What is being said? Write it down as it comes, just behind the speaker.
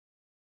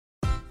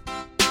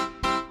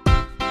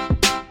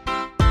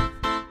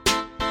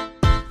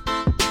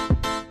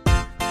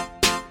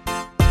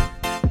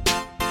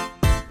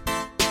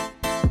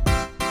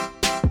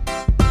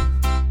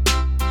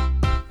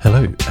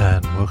Hello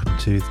and welcome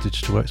to the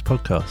Digital Works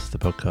podcast, the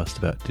podcast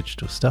about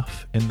digital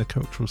stuff in the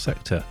cultural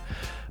sector.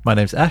 My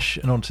name's Ash,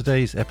 and on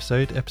today's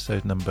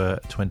episode number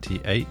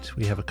 28,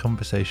 we have a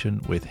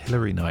conversation with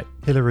Hilary Knight.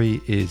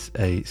 Hilary is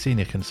a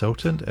senior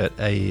consultant at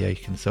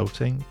AEA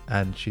Consulting,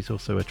 and she's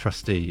also a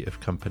trustee of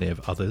Company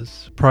of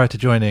Others. Prior to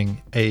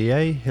joining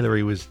AEA,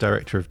 Hilary was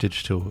Director of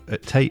Digital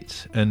at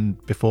Tate,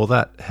 and before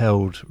that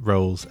held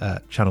roles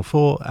at Channel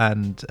 4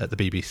 and at the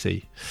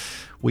BBC.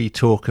 We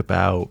talk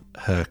about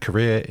her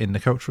career in the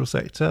cultural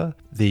sector,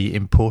 the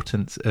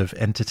importance of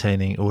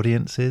entertaining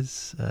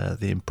audiences,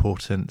 the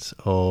importance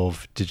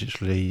of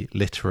digitally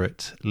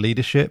literate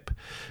leadership.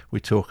 We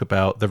talk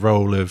about the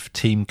role of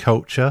team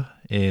culture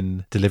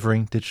in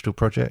delivering digital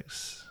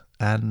projects,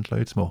 and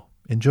loads more.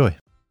 Enjoy.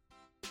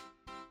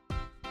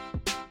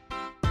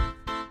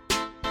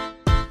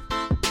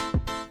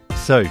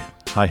 So,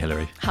 hi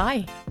Hilary.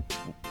 Hi.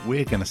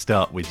 We're going to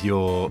start with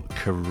your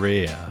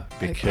career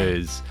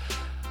because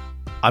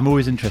I'm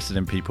always interested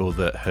in people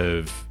that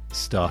have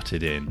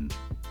started in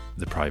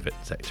the private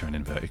sector, in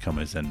inverted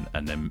commas, and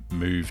then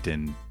moved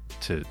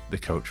into the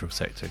cultural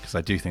sector, because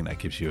I do think that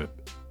gives you a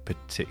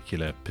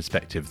particular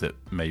perspective that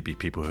maybe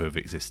people who have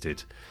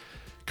existed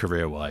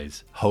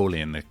career-wise wholly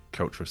in the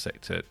cultural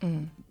sector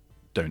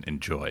don't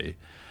enjoy.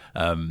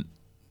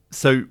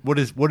 So what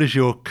does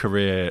your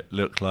career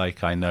look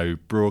like? I know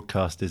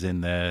broadcast is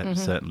in there,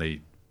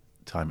 certainly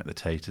time at the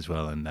Tate as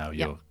well, and now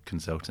your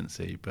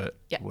consultancy, but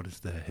what does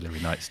the Hilary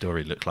Knight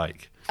story look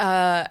like?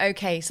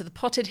 Okay, so the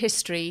potted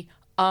history,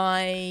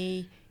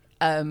 I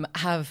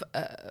have,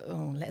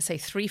 let's say,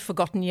 3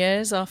 forgotten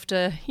years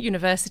after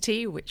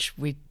university, which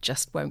we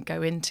just won't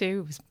go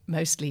into. It was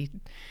mostly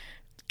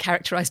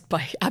characterised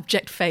by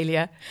abject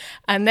failure.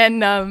 And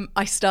then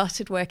I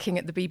started working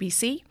at the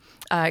BBC.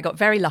 I got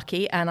very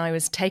lucky, and I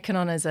was taken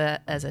on as a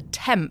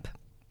temp.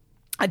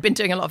 I'd been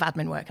doing a lot of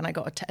admin work, and I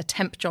got a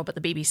temp job at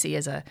the BBC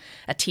as a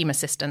team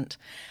assistant,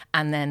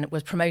 and then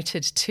was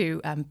promoted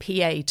to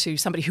PA to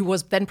somebody who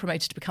was then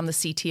promoted to become the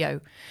CTO.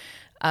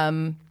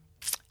 And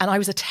I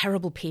was a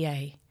terrible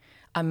PA.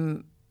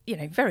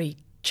 Very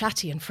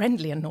chatty and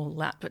friendly and all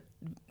that, but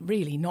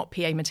really not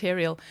PA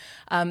material.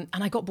 And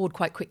I got bored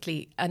quite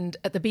quickly. And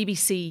at the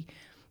BBC,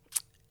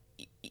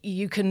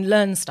 you can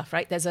learn stuff,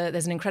 right? There's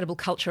an incredible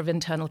culture of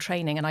internal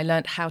training, and I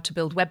learned how to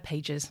build web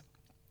pages.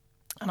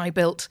 And I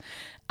built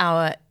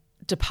our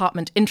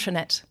department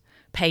intranet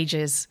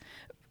pages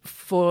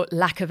for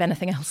lack of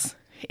anything else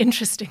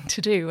interesting to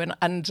do.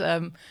 And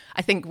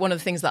I think one of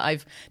the things that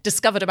I've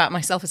discovered about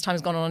myself as time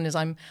has gone on is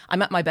I'm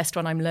at my best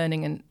when I'm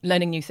learning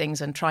new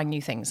things and trying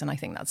new things. And I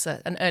think that's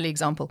an early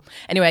example.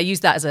 Anyway, I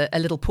used that as a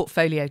little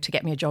portfolio to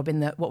get me a job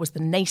in what was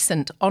the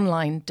nascent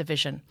online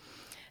division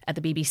at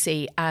the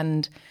BBC.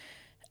 And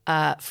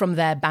from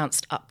there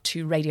bounced up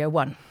to Radio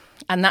 1.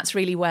 And that's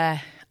really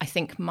where I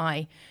think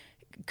my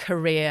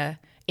career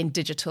in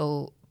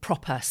digital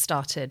proper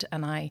started,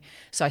 and I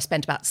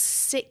spent about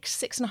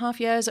six and a half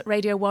years at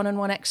Radio 1 and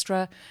 1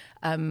 Extra,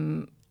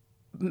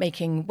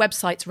 making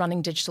websites,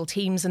 running digital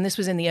teams, and this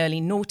was in the early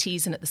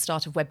noughties and at the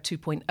start of Web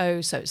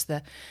 2.0, so it's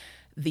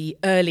the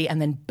early and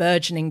then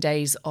burgeoning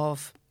days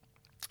of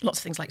lots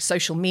of things like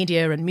social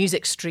media and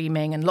music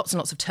streaming and lots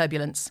of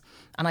turbulence,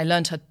 and I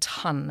learned a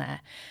ton there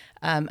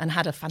and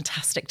had a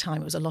fantastic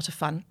time. It was a lot of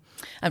fun.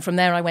 And from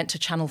there I went to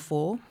Channel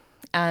 4,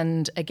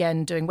 and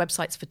again doing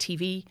websites for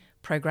TV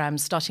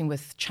programmes, starting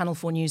with Channel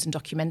 4 news and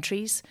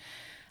documentaries.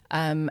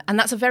 And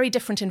that's a very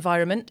different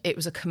environment. It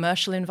was a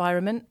commercial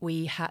environment.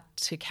 We had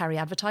to carry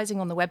advertising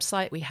on the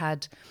website. We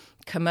had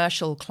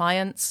commercial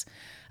clients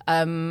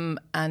and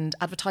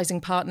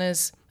advertising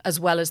partners, as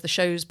well as the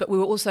shows. But we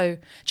were also,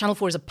 Channel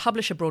 4 is a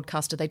publisher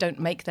broadcaster. They don't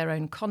make their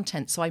own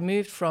content. So I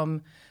moved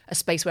from a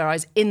space where I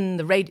was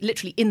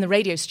literally in the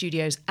radio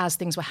studios as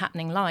things were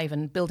happening live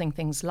and building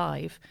things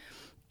live,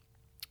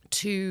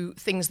 to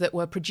things that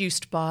were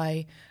produced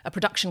by a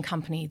production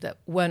company that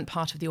weren't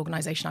part of the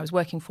organisation I was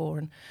working for.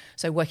 And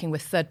so working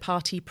with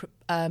third-party,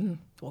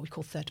 what we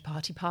call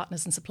third-party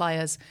partners and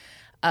suppliers,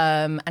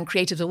 and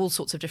creatives of all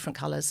sorts of different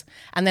colours.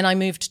 And then I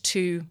moved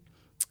to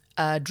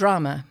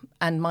drama,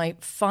 and my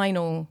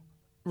final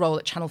role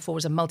at Channel 4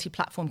 was a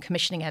multi-platform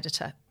commissioning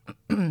editor.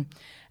 And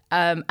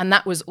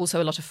that was also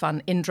a lot of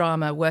fun in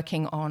drama,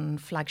 working on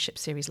flagship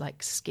series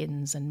like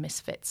Skins and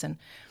Misfits. And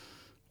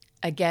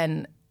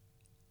again,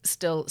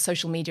 still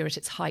social media at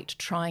its height,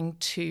 trying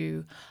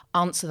to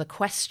answer the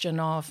question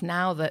of,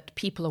 now that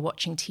people are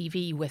watching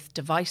TV with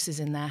devices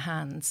in their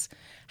hands,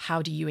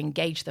 how do you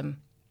engage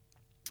them?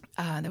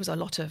 There was a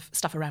lot of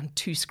stuff around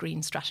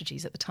 2-screen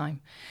strategies at the time.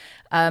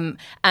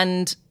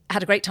 And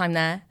had a great time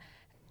there,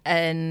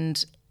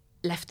 and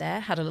left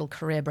there, had a little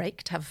career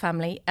break to have a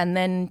family, and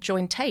then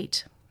joined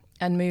Tate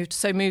and moved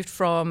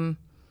from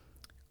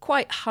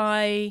quite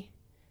high-paced,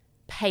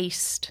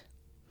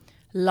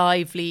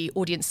 lively,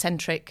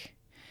 audience-centric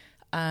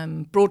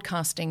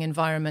broadcasting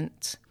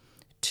environment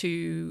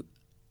to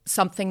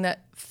something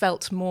that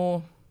felt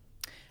more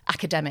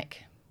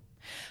academic,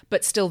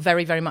 but still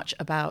very, very much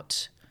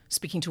about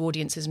speaking to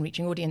audiences and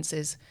reaching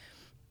audiences.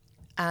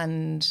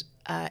 And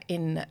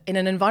in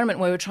an environment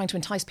where we were trying to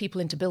entice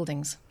people into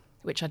buildings,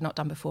 which I'd not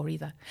done before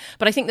either.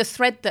 But I think the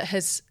thread that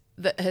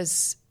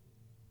has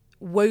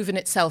woven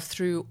itself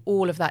through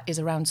all of that is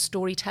around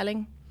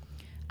storytelling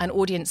and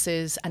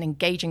audiences and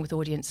engaging with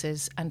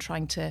audiences and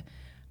trying to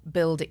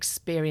build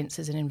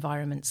experiences and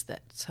environments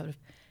that sort of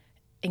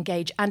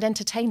engage and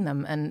entertain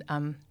them.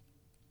 And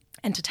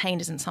entertain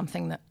isn't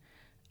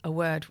a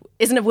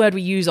word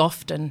we use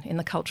often in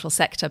the cultural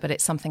sector, but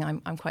it's something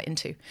I'm quite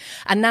into.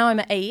 And now I'm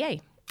at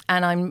AEA,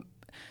 and I'm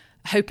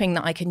hoping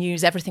that I can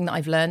use everything that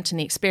I've learned and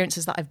the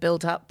experiences that I've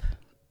built up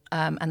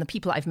and the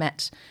people that I've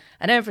met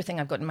and everything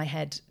I've got in my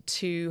head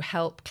to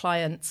help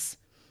clients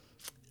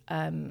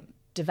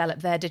develop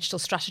their digital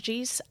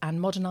strategies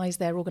and modernise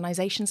their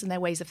organisations and their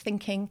ways of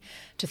thinking,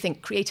 to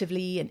think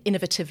creatively and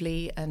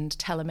innovatively and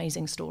tell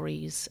amazing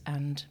stories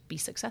and be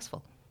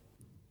successful.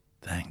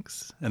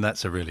 Thanks. And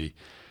that's a really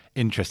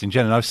interesting,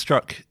 Jen. And I was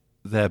struck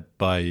there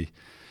by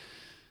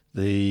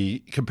the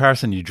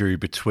comparison you drew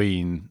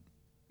between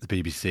the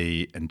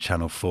BBC and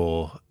Channel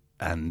 4,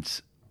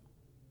 and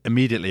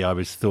immediately I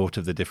was thought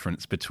of the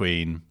difference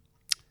between,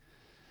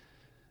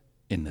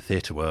 in the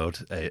theatre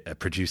world, a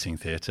producing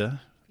theatre,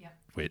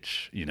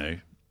 which, you know,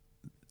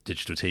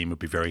 digital team would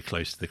be very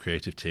close to the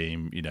creative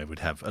team, you know, would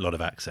have a lot of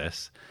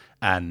access,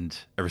 and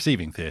a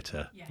receiving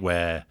theatre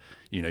where,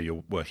 you know,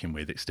 you're working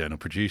with external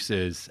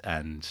producers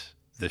and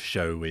the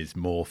show is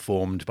more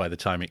formed by the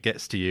time it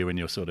gets to you and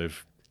you're sort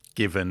of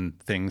given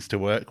things to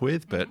work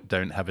with but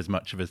don't have as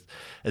much of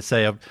a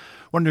say. I'm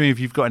wondering if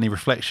you've got any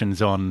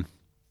reflections on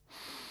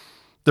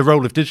the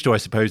role of digital, I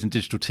suppose, and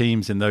digital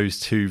teams in those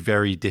two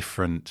very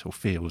different, or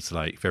feels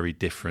like very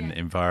different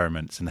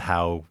environments, and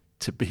how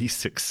to be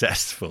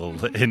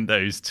successful in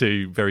those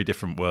two very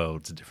different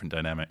worlds and different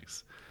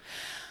dynamics.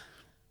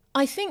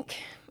 I think,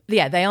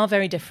 they are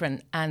very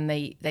different, and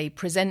they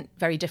present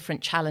very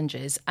different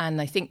challenges. And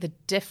I think the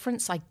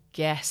difference, I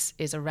guess,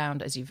 is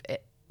around, as you've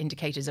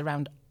indicated, is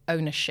around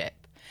ownership.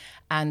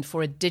 And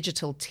for a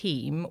digital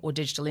team or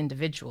digital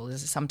individual,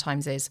 as it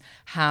sometimes is,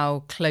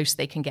 how close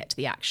they can get to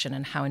the action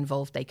and how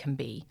involved they can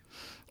be.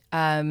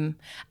 But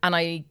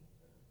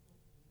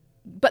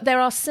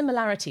there are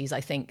similarities, I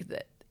think,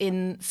 that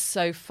in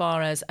so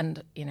far as,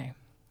 and, you know,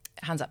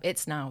 hands up,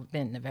 it's now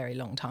been a very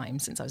long time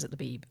since I was at the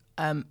Beeb.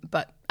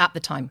 But at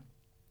the time,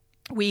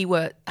 we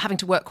were having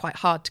to work quite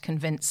hard to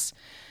convince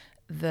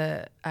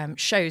the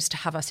shows to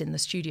have us in the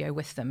studio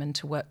with them and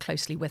to work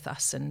closely with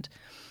us. And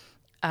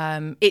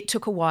it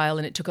took a while,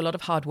 and it took a lot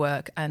of hard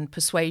work and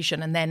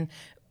persuasion. And then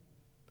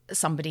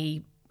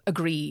somebody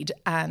agreed,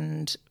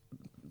 and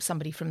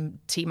somebody from the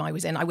team I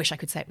was in, I wish I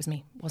could say it was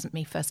me, wasn't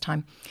me first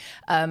time,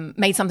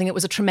 made something that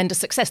was a tremendous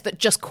success that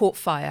just caught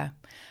fire.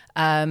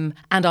 And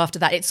after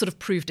that, it sort of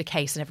proved a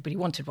case and everybody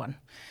wanted one.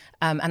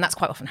 And that's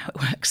quite often how it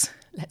works,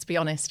 let's be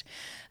honest.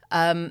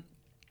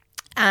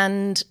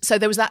 And so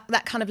there was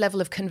that kind of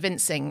level of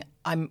convincing.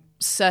 I'm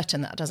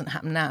certain that doesn't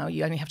happen now.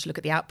 You only have to look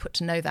at the output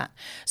to know that.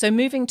 So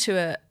moving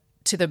to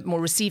the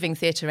more receiving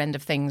theatre end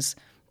of things,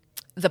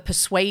 the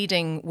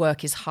persuading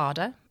work is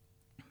harder,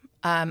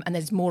 and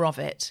there's more of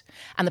it.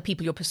 And the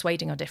people you're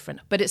persuading are different,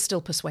 but it's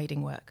still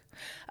persuading work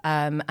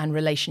and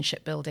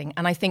relationship building.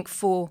 And I think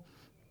for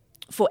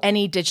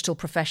any digital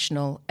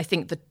professional, I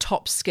think the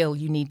top skill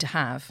you need to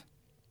have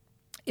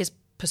is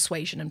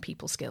persuasion and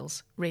people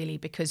skills, really,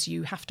 because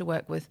you have to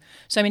work with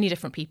so many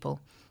different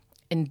people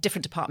in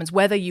different departments,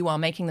 whether you are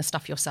making the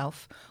stuff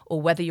yourself or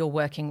whether you're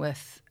working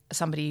with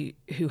somebody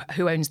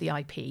who owns the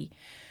IP.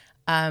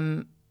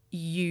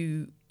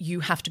 You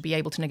have to be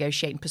able to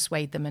negotiate and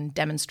persuade them and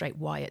demonstrate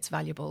why it's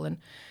valuable. And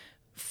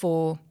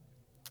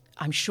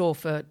I'm sure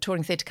for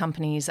touring theatre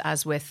companies,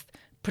 as with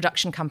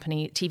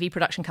TV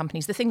production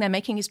companies, the thing they're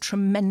making is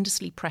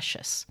tremendously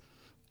precious.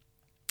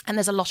 And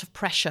there's a lot of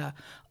pressure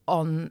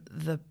on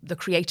the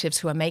creatives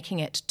who are making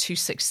it to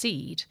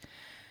succeed.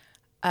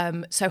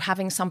 So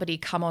having somebody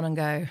come on and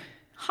go,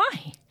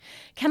 hi,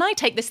 can I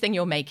take this thing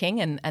you're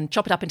making and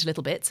chop it up into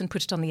little bits and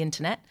put it on the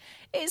internet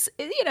is,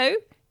 you know,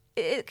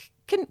 it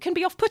can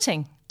be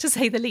off-putting, to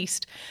say the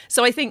least.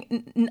 So I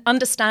think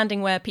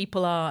understanding where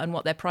people are and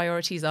what their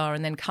priorities are,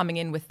 and then coming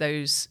in with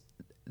those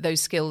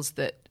skills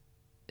that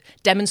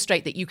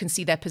demonstrate that you can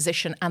see their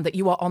position and that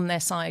you are on their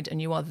side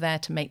and you are there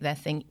to make their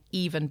thing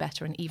even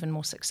better and even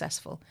more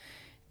successful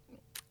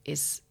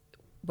is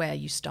where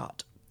you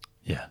start.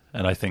 Yeah,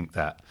 and I think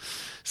that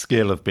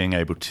skill of being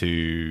able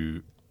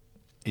to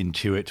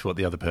intuit what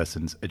the other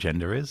person's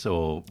agenda is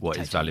or what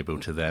is valuable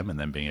to them, and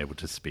then being able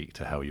to speak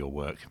to how your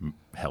work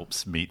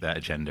helps meet that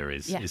agenda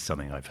is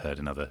something I've heard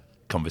in other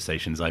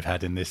conversations I've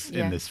had in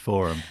this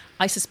forum.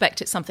 I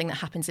suspect it's something that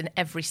happens in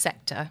every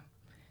sector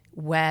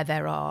where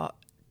there are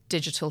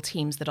digital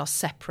teams that are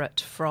separate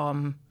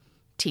from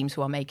teams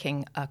who are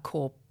making a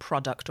core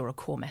product or a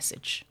core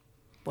message,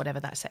 whatever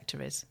that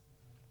sector is.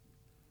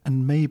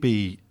 And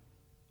maybe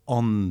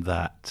on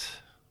that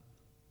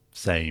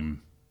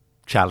same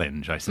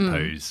challenge, I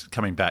suppose,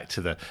 coming back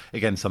to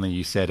something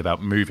you said about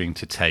moving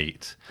to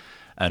Tate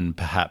and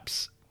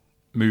perhaps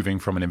moving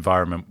from an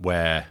environment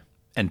where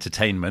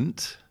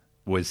entertainment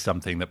was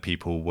something that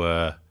people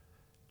were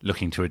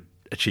looking to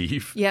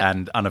achieve Yep.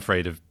 and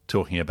unafraid of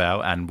talking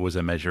about and was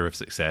a measure of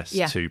success,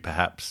 Yeah. to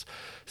perhaps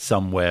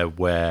somewhere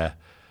where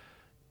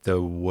the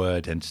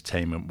word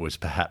entertainment was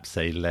perhaps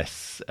a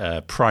less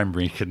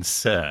primary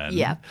concern.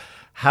 Yeah.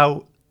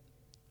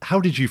 How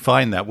did you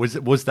find that?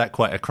 Was that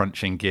quite a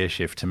crunching gear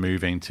shift to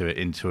move into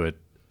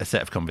a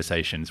set of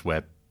conversations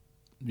where,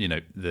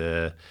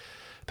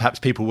 perhaps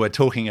people were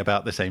talking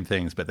about the same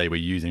things, but they were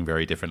using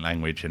very different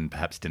language and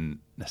perhaps didn't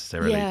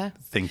necessarily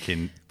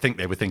think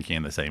they were thinking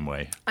in the same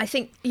way? I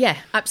think, yeah,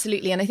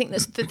 absolutely. And I think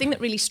that's the thing that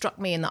really struck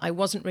me and that I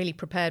wasn't really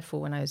prepared for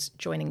when I was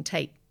joining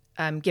Tate,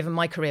 given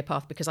my career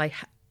path, because I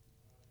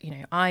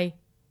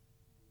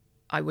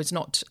was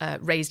not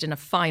raised in a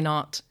fine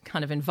art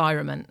kind of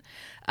environment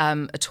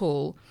at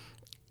all.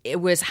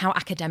 It was how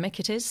academic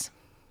it is,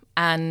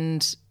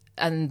 and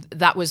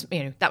that was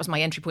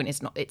my entry point.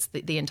 It's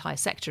the entire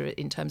sector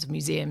in terms of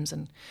museums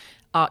and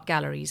art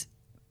galleries,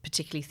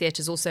 particularly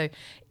theatres also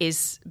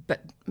is,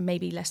 but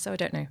maybe less so. I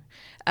don't know.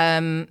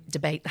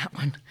 Debate that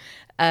one.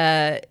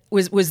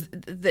 Was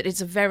that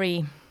it's a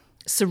very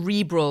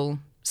cerebral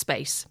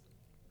space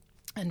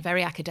and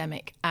very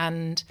academic,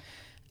 and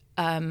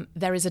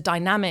there is a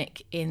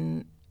dynamic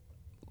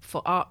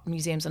for art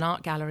museums and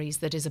art galleries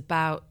that is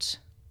about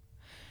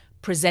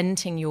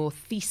presenting your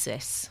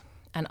thesis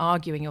and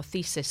arguing your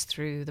thesis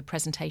through the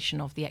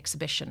presentation of the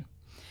exhibition.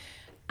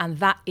 And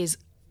that is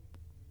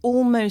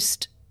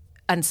almost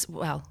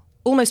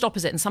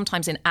opposite and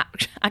sometimes in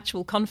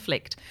actual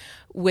conflict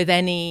with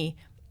any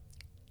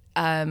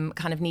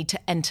kind of need to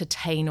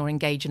entertain or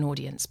engage an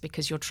audience,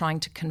 because you're trying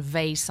to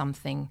convey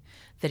something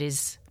that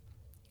is,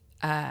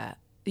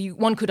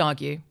 one could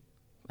argue,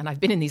 and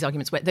I've been in these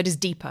arguments, that is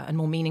deeper and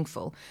more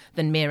meaningful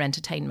than mere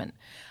entertainment.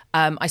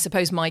 I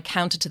suppose my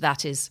counter to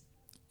that is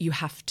you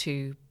have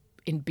to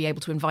be able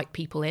to invite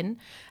people in,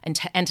 and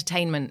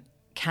entertainment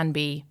can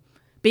be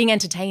being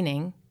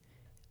entertaining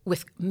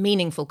with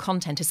meaningful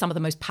content is some of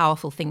the most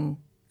powerful things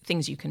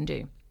you can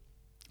do.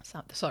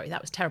 So, sorry,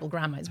 that was terrible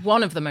grammar. It's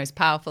one of the most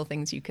powerful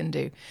things you can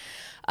do.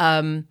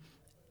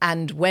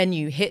 And when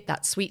you hit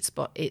that sweet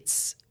spot,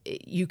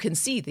 you can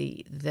see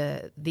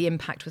the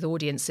impact with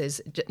audiences,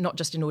 not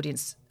just in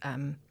audience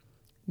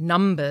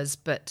numbers,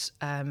 but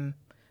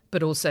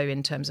also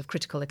in terms of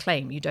critical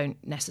acclaim. You don't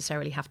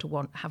necessarily have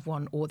to have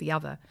one or the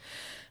other.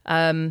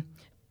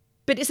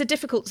 But it's a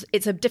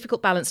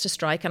difficult balance to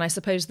strike, and I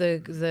suppose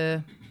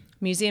the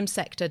museum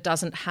sector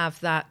doesn't have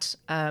that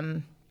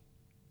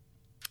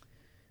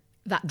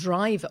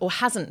drive, or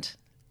hasn't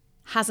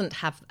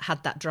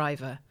had that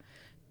driver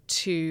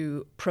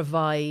to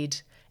provide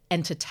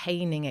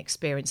entertaining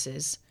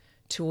experiences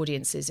to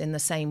audiences in the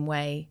same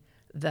way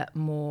that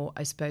more,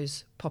 I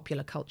suppose,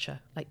 popular culture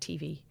like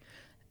TV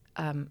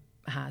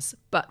has.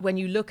 But when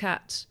you look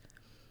at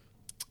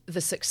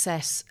the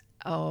success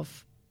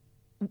of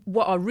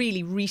what are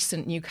really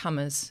recent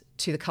newcomers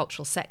to the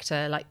cultural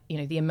sector, like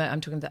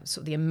I'm talking about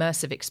sort of the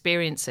immersive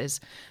experiences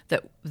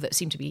that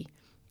seem to be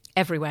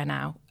everywhere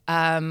now,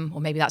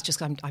 or maybe that's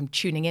just I'm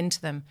tuning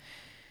into them,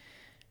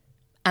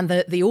 and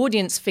the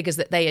audience figures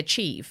that they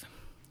achieve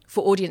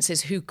for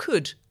audiences who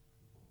could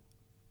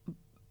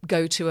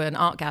go to an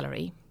art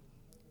gallery,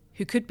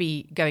 who could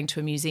be going to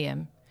a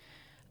museum,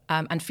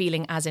 and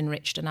feeling as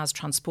enriched and as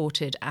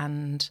transported,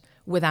 and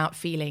without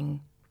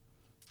feeling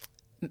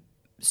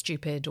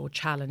stupid or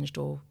challenged,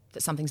 or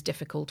that something's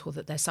difficult, or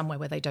that they're somewhere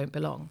where they don't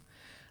belong.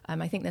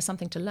 I think there's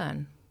something to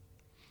learn.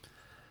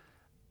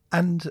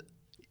 And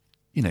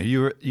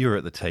you were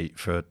at the Tate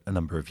for a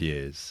number of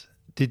years.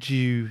 Did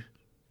you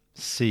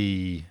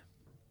see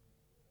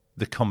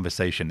the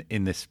conversation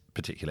in this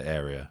particular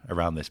area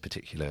around this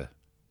particular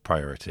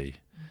priority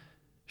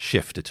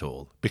shift at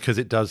all? Because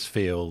it does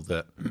feel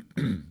that,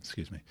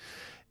 excuse me,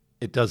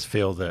 it does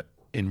feel that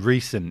in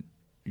recent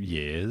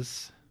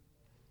years,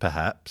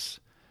 perhaps,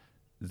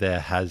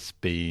 there have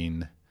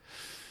been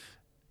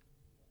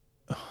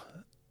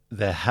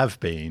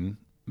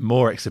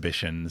more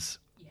exhibitions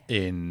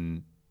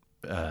in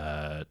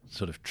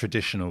sort of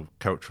traditional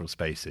cultural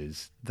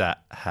spaces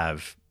that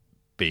have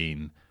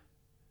been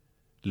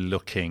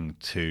looking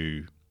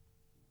to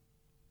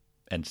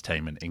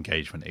entertainment,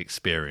 engagement,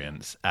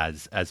 experience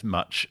as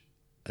much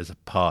as a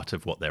part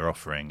of what they're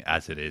offering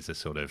as it is a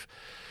sort of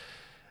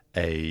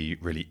a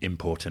really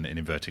important, in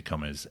inverted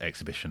commas,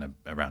 exhibition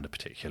around a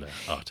particular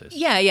artist.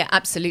 Yeah,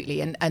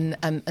 absolutely. And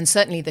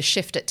certainly the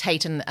shift at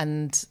Tate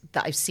and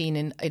that I've seen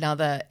in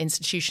other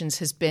institutions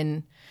has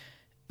been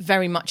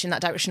very much in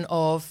that direction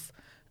of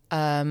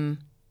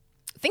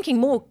thinking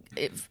more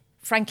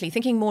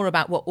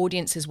about what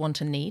audiences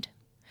want and need,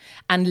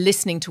 and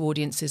listening to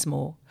audiences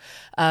more,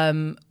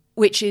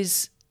 which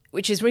is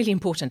really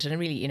important, and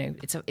really,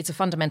 it's a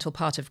fundamental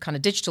part of kind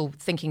of digital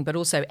thinking, but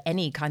also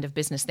any kind of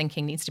business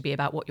thinking needs to be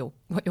about what your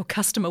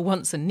customer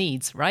wants and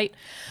needs, right?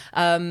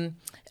 And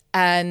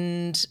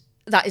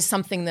that is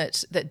something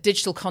that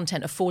digital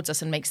content affords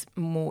us and makes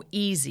more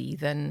easy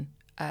than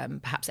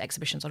perhaps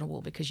exhibitions on a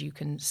wall, because you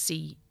can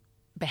see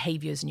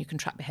behaviours and you can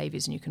track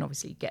behaviours and you can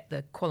obviously get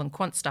the qual and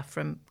quant stuff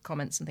from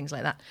comments and things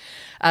like that.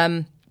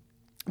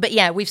 But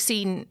yeah, we've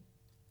seen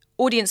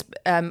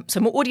so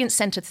more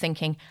audience-centered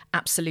thinking,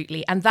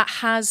 absolutely. And that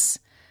has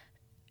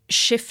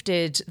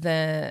shifted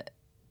the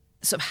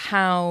sort of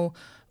how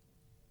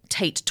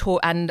Tate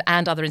and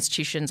other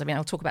institutions, I mean,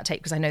 I'll talk about Tate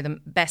because I know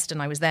them best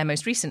and I was there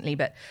most recently,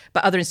 but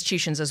other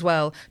institutions as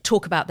well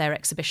talk about their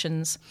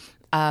exhibitions,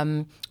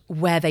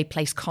 where they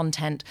place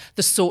content,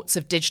 the sorts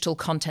of digital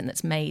content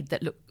that's made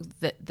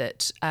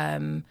that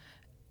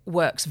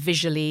works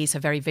visually, so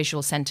very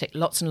visual-centric,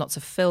 lots and lots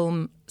of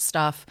film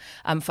stuff.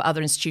 For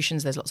other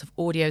institutions, there's lots of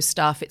audio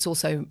stuff. It's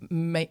also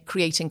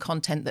creating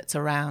content that's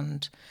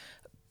around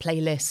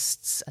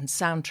playlists and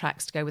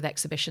soundtracks to go with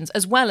exhibitions,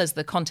 as well as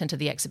the content of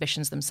the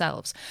exhibitions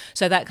themselves.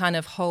 So that kind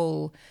of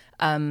whole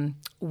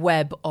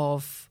web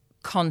of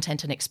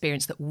content and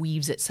experience that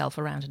weaves itself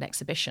around an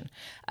exhibition.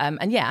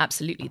 And yeah,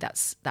 absolutely,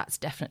 that's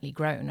definitely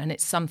grown. And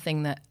it's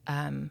something that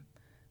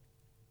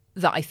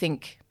that I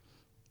think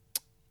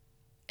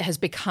has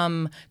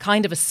become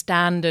kind of a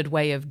standard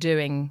way of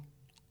doing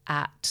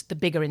at the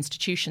bigger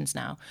institutions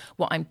now.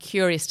 What I'm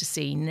curious to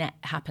see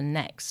happen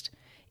next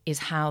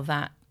is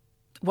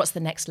what's the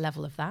next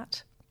level of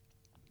that?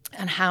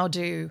 And how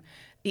do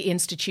the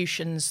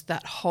institutions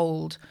that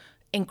hold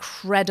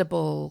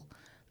incredible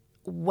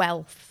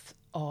wealth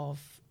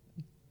of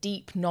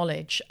deep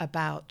knowledge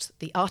about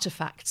the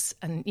artifacts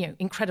and,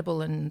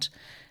 incredible and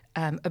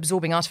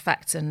absorbing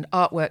artifacts and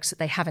artworks that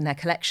they have in their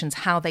collections,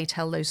 how they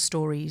tell those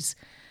stories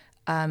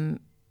in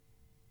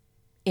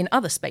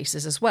other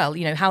spaces as well,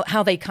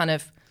 how they kind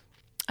of,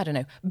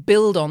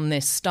 build on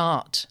this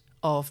start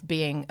of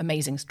being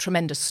amazing,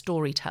 tremendous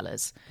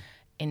storytellers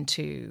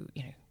into,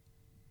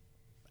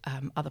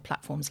 other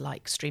platforms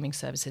like streaming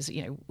services.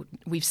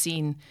 We've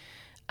seen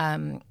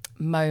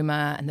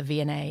MoMA and the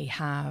V&A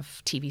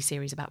have TV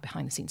series about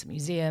behind the scenes of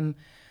museum.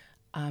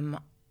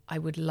 I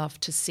would love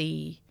to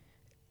see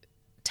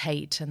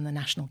Tate and the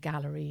National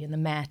Gallery and the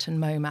Met and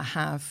MoMA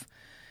have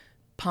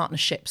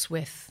partnerships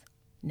with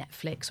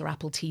Netflix or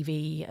Apple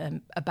TV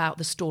about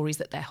the stories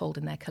that they hold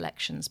in their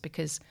collections,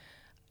 because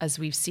as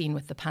we've seen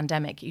with the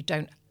pandemic,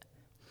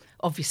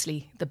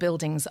 obviously the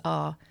buildings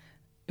are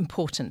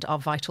important, are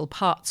vital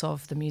parts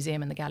of the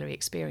museum and the gallery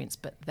experience,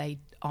 but they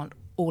aren't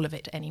all of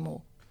it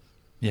anymore.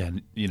 Yeah,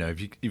 and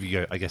if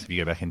you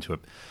go back into a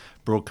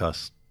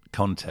broadcast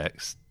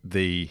context,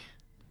 the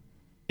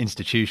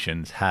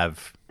institutions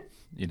have,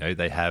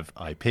 they have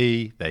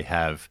IP, they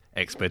have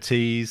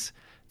expertise,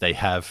 they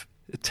have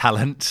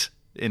talent,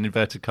 in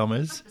inverted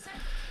commas. 100%.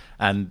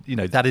 And,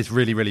 that is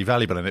really, really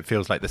valuable. And it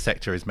feels like the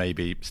sector is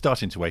maybe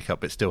starting to wake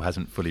up, but still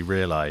hasn't fully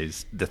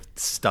realised the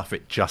stuff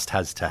it just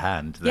has to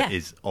hand that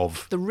is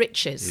of the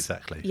riches.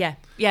 Exactly. Yeah,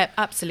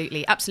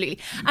 absolutely.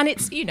 And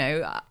it's,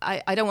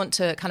 I don't want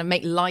to kind of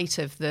make light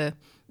of the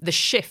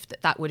shift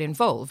that would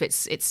involve.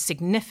 It's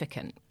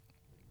significant.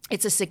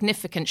 It's a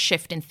significant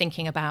shift in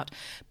thinking about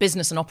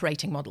business and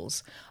operating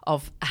models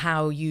of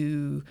how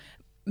you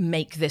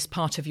make this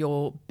part of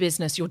your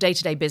business, your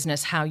day-to-day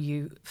business, how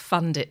you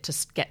fund it to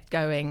get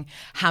going,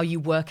 how you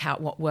work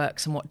out what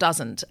works and what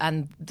doesn't.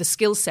 And the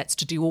skill sets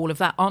to do all of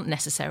that aren't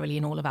necessarily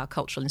in all of our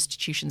cultural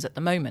institutions at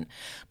the moment,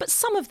 but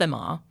some of them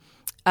are.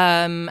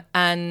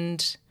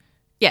 And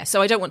yeah,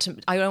 so I don't want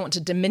to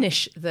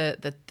diminish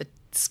the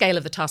scale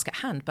of the task at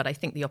hand, but I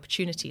think the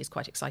opportunity is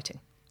quite exciting.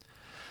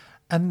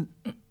 And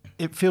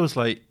it feels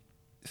like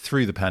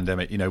through the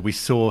pandemic, we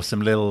saw some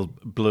little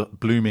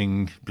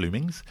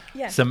bloomings,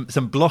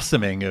 some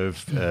blossoming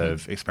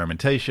of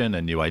experimentation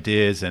and new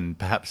ideas, and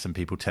perhaps some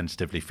people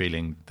tentatively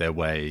feeling their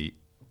way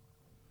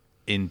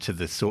into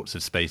the sorts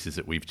of spaces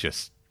that we've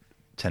just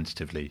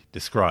tentatively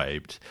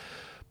described.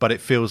 But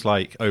it feels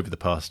like over the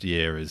past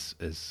year,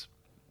 as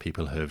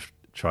people have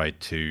tried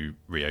to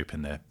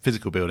reopen their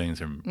physical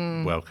buildings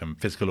and welcome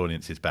physical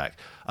audiences back,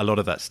 a lot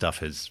of that stuff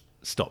has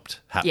stopped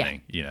happening,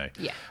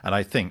 And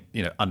I think,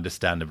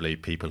 understandably,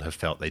 people have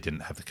felt they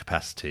didn't have the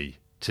capacity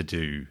to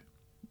do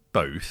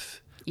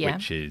both,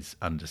 which is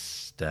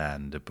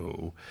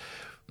understandable.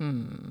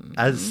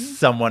 As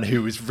someone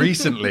who was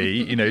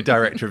recently,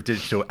 director of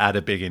digital at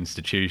a big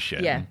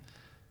institution,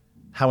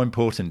 how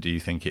important do you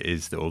think it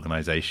is that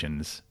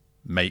organisations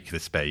make the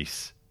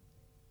space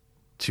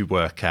to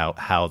work out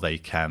how they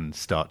can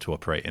start to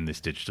operate in this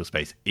digital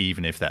space,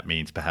 even if that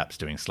means perhaps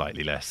doing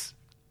slightly less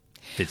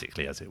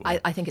physically, as it were?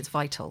 I think it's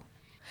vital.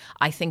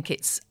 I think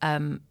it's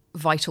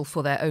vital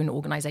for their own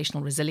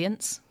organisational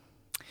resilience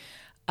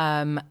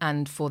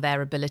and for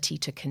their ability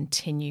to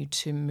continue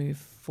to move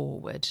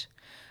forward.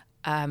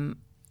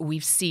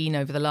 We've seen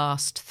over the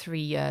last 3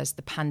 years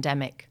the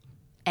pandemic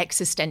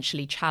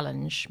existentially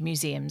challenge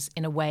museums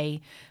in a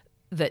way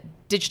that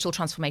digital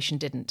transformation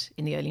didn't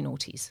in the early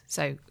noughties.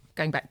 So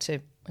going back to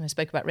when I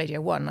spoke about Radio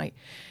 1,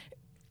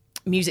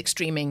 music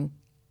streaming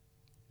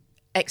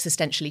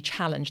existentially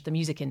challenged the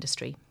music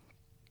industry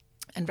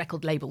and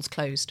record labels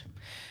closed.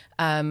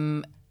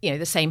 The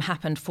same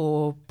happened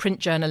for print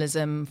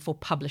journalism, for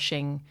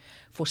publishing,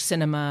 for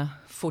cinema,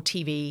 for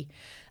TV,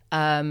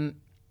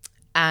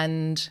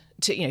 and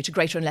to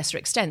greater and lesser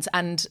extents.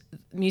 And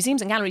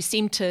museums and galleries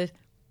seem to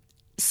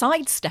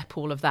sidestep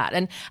all of that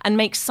and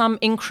make some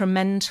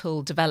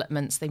incremental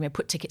developments. They may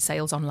put ticket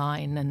sales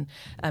online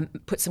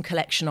and put some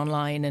collection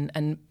online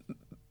and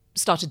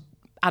started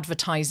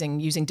advertising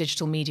using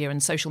digital media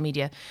and social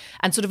media,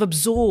 and sort of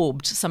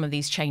absorbed some of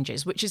these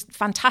changes, which is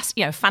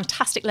fantastic.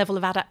 Fantastic level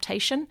of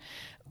adaptation,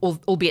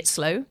 albeit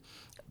slow.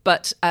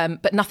 But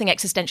nothing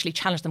existentially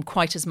challenged them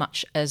quite as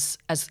much as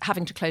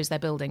having to close their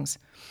buildings.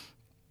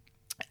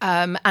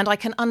 And I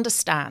can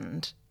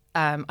understand.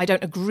 I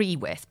don't agree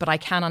with, but I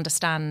can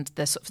understand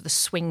the sort of the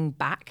swing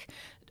back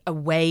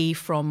away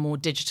from more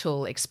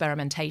digital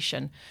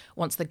experimentation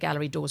once the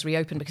gallery doors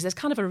reopen, because there's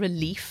kind of a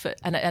relief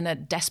and a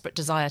desperate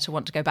desire to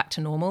want to go back to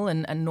normal.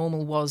 And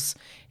normal was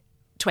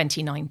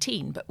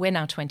 2019, but we're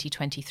now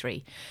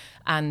 2023,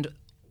 and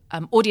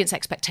audience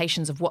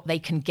expectations of what they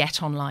can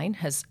get online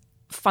has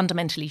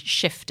fundamentally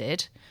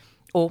shifted,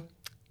 or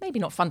maybe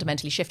not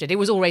fundamentally shifted. It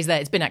was always there.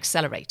 It's been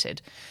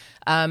accelerated.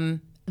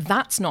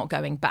 That's not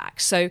going back.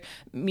 So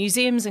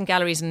museums and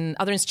galleries and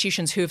other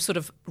institutions who have sort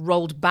of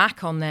rolled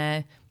back on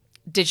their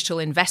digital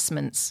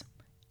investments,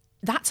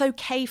 that's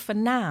okay for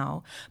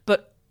now.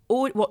 But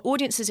what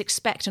audiences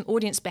expect and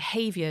audience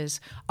behaviours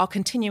are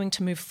continuing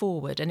to move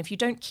forward. And if you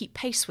don't keep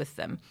pace with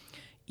them,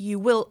 you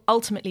will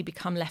ultimately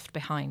become left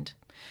behind.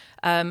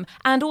 And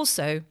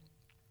also,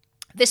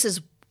 this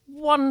is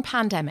one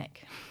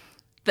pandemic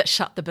that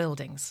shut the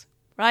buildings,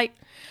 right?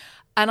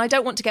 And I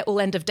don't want to get all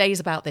end of days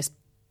about this,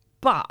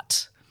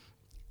 but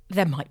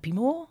there might be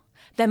more.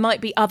 There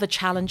might be other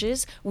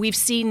challenges. We've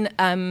seen,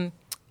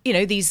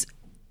 these,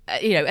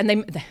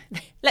 and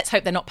let's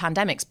hope they're not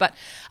pandemics, but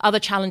other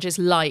challenges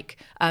like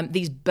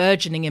these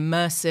burgeoning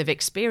immersive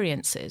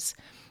experiences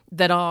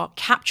that are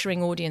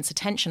capturing audience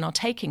attention, are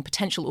taking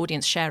potential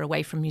audience share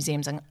away from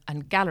museums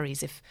and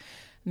galleries. If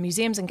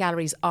museums and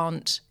galleries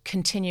aren't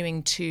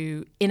continuing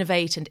to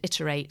innovate and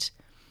iterate,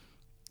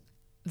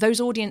 those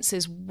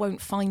audiences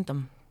won't find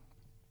them.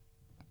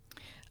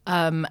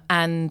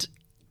 And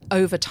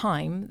over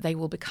time, they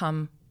will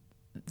become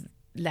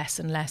less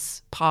and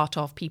less part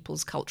of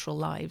people's cultural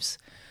lives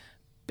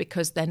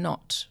because they're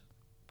not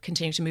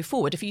continuing to move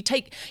forward. If you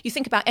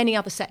think about any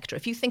other sector,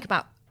 if you think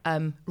about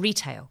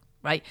retail,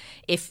 right?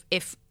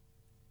 If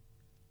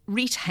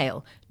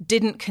retail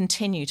didn't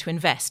continue to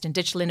invest in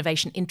digital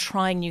innovation, in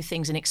trying new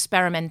things and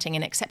experimenting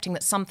and accepting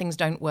that some things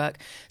don't work,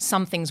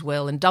 some things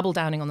will, and double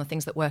downing on the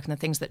things that work and the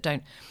things that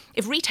don't.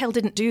 If retail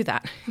didn't do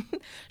that,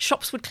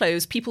 shops would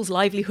close, people's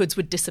livelihoods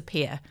would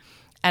disappear.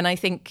 And I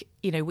think,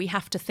 we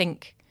have to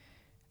think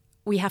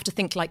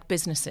like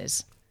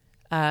businesses,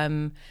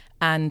 and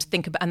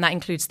that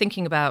includes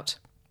thinking about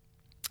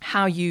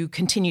how you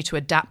continue to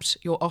adapt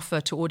your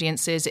offer to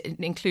audiences. It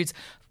includes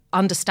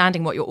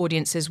understanding what your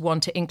audiences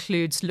want. It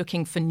includes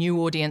looking for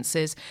new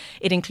audiences.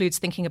 It includes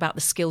thinking about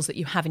the skills that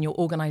you have in your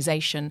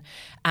organisation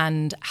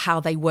and how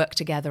they work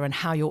together and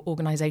how your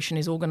organisation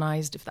is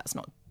organised, if that's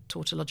not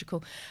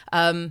tautological.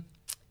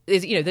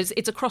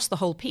 It's across the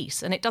whole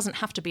piece, and it doesn't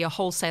have to be a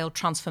wholesale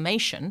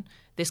transformation.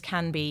 This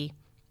can be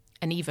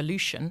an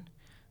evolution,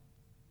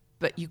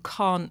 but you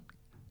can't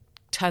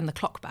turn the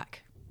clock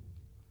back.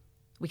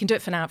 We can do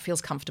it for now. It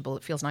feels comfortable.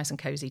 It feels nice and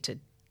cozy to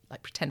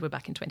pretend we're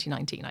back in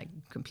 2019. I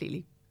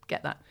completely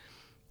get that,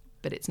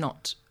 but it's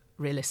not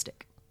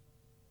realistic.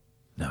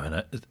 No,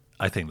 and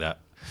I think that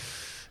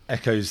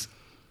echoes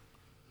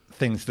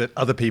things that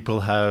other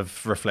people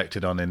have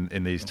reflected on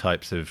in these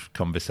types of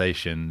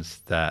conversations,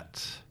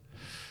 that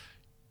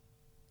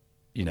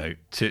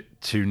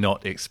to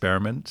not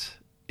experiment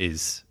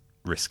is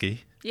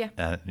risky.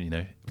 Yeah.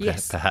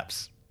 Yes.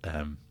 Perhaps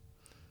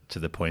to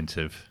the point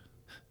of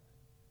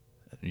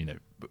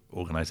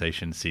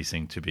organisations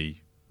ceasing to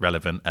be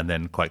relevant and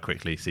then quite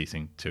quickly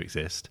ceasing to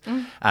exist.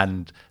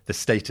 And the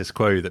status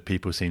quo that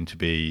people seem to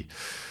be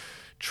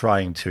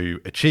trying to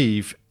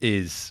achieve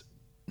is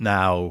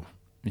now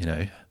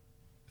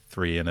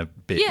 3 and a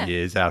bit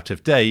years out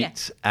of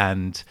date.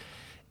 And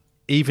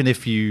even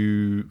if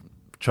you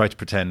try to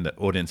pretend that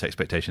audience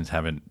expectations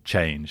haven't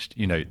changed,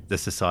 the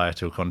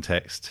societal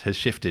context has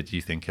shifted.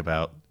 You think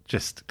about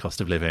just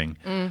cost of living,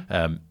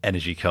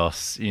 energy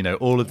costs,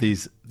 all of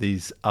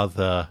these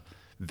other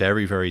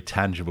very, very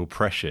tangible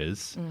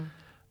pressures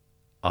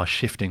are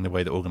shifting the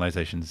way that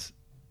organizations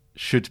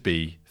should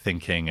be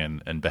thinking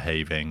and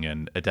behaving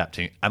and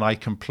adapting. And I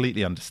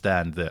completely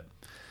understand that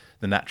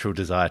the natural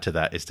desire to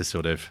that is to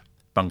sort of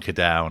bunker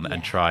down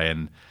and try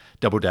and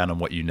double down on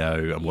what you know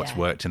and what's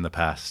worked in the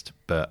past.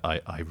 But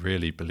I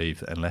really believe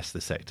that unless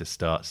the sector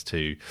starts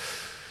to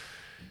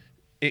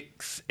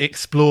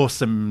explore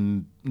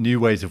some new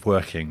ways of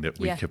working, that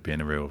we could be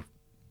in a real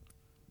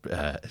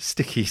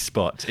sticky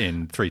spot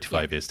in 3 to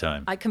 5 years'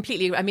 time. I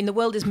completely agree. I mean, the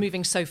world is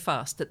moving so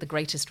fast that the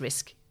greatest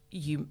risk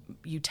you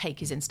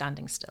take is in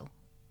standing still.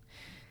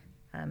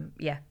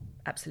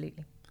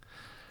 Absolutely.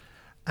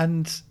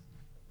 And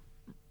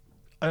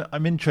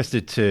I'm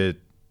interested to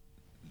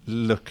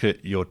look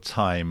at your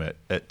time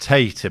at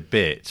Tate a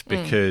bit,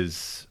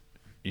 because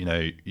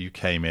you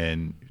came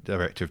in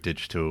director of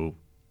digital.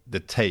 The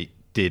Tate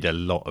did a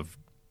lot of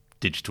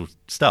digital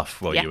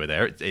stuff while Yeah. you were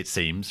there. It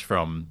seems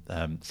from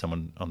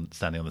someone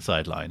standing on the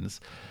sidelines,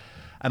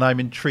 and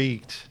I'm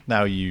intrigued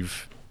now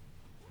you've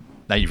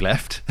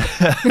left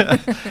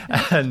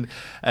and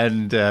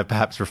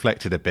perhaps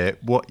reflected a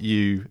bit what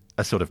you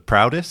are sort of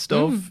proudest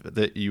of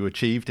that you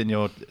achieved in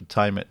your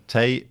time at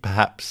Tate,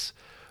 perhaps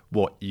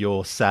what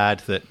you're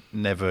sad that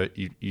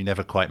you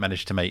never quite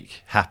managed to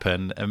make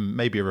happen, and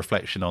maybe a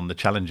reflection on the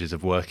challenges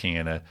of working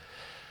in a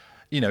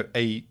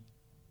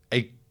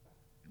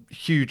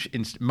huge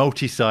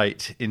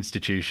multi-site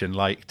institution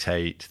like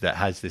Tate that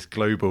has this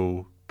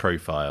global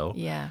profile,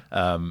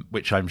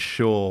 which I'm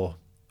sure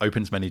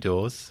opens many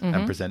doors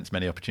and presents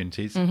many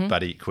opportunities,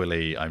 but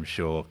equally, I'm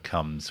sure,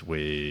 comes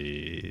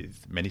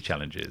with many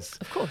challenges.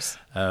 Of course.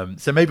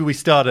 So maybe we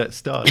start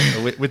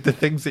with the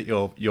things that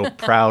you're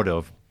proud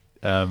of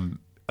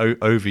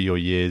over your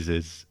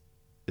years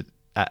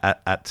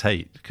at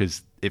Tate,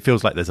 because it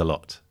feels like there's a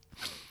lot.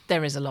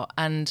 There is a lot,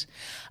 and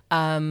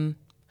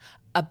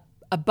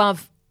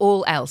above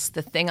all else,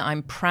 the thing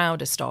I'm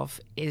proudest of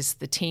is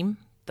the team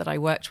that I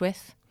worked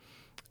with,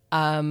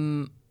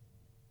 and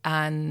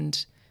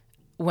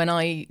when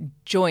I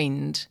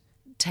joined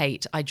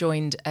Tate, I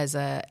joined as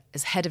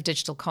head of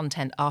digital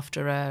content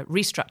after a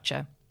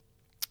restructure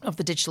of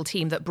the digital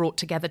team that brought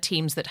together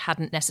teams that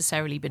hadn't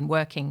necessarily been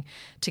working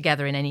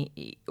together in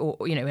any, or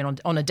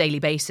on a daily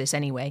basis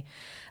anyway.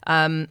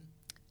 And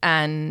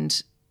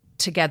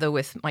together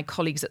with my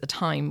colleagues at the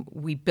time,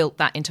 we built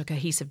that into a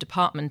cohesive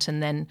department.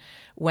 And then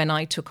when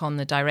I took on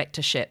the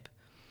directorship,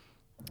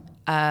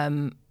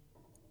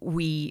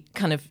 we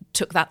kind of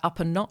took that up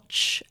a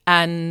notch.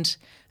 And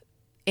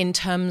in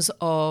terms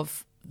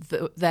of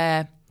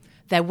their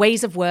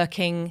ways of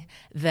working,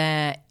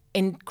 their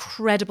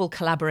incredible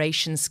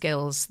collaboration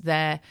skills,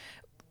 their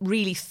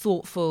really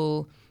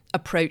thoughtful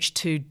approach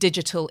to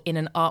digital in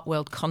an art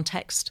world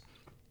context,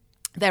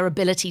 their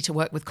ability to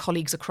work with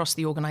colleagues across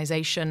the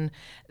organization,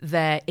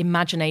 their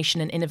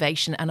imagination and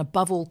innovation, and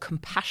above all,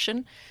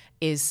 compassion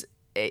is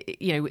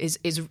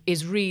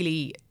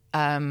really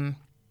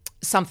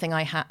something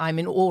I'm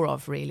in awe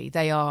of. Really,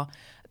 they are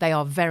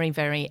very,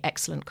 very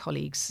excellent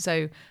colleagues.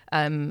 So,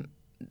 and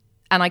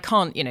I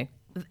can't,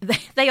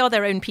 they are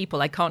their own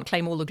people. I can't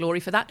claim all the glory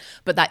for that,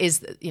 but that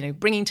is,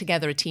 bringing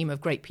together a team of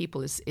great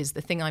people is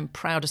the thing I'm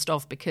proudest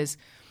of, because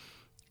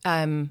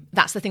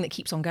that's the thing that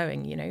keeps on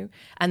going,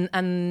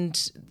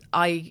 And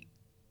I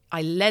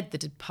led the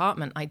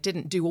department. I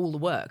didn't do all the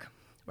work,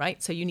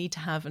 right? So you need to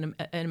have an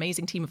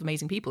amazing team of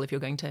amazing people if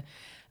you're going to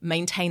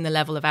maintain the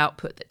level of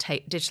output that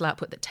digital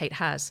output that Tate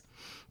has.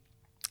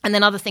 And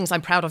then other things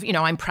I'm proud of,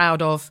 I'm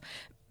proud of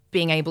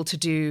being able to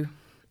do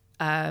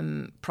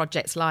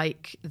projects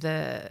like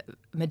the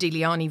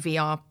Modigliani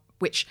VR,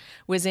 which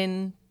was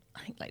in,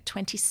 I think, like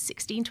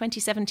 2016,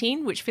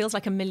 2017, which feels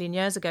like a million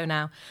years ago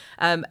now.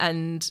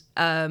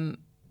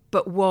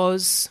 But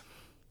was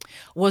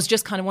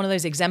just kind of one of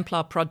those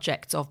exemplar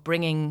projects of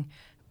bringing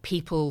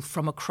people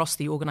from across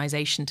the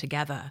organization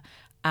together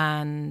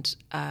and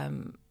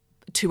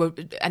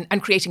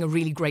creating a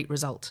really great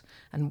result.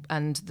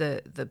 And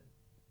the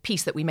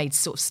piece that we made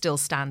sort of still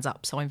stands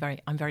up. So I'm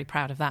very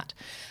proud of that.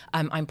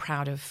 I'm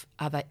proud of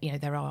other,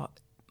 there are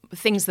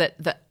things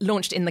that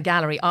launched in the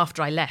gallery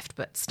after I left,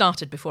 but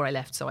started before I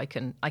left. So I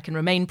can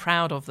remain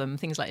proud of them.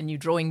 Things like a new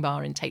drawing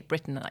bar in Tate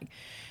Britain,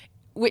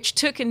 which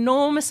took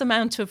enormous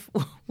amount of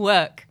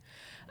work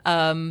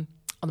on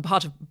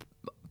the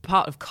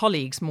part of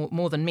colleagues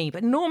more than me,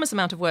 but enormous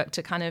amount of work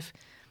to kind of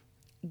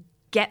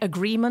get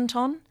agreement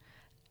on.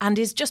 And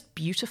is just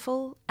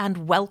beautiful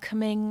and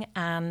welcoming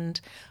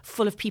and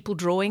full of people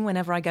drawing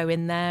whenever I go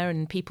in there,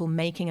 and people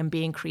making and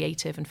being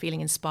creative and feeling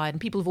inspired, and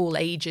people of all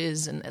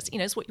ages. And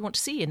it's what you want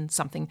to see in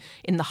something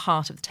in the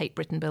heart of the Tate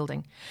Britain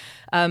building.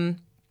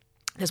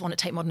 There's one at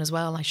Tate Modern as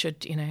well. I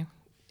should, in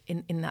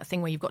that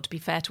thing where you've got to be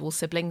fair to all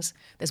siblings.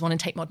 There's one in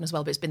Tate Modern as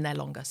well, but it's been there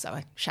longer, so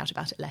I shout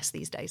about it less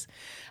these days.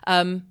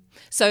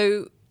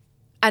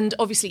 And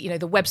obviously,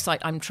 the website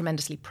I'm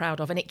tremendously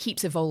proud of, and it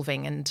keeps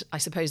evolving. And I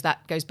suppose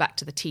that goes back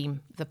to the team,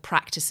 the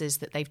practices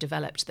that they've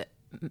developed that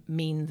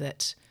mean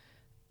that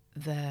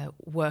the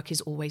work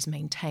is always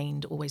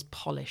maintained, always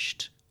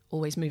polished,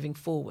 always moving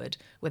forward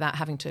without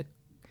having to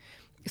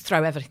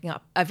throw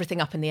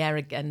everything up in the air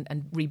again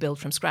and rebuild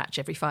from scratch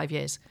every 5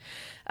 years.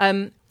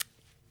 There's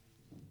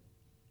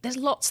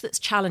lots that's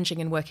challenging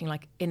in working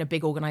in a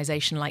big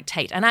organisation like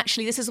Tate. And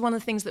actually, this is one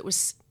of the things that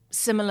was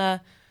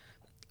similar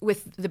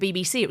with the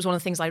BBC. It was one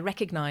of the things I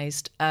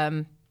recognised,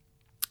 and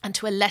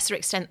to a lesser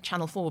extent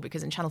Channel 4,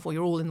 because in Channel 4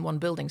 you're all in one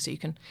building, so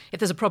if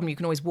there's a problem you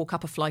can always walk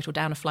up a flight or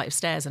down a flight of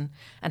stairs and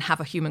have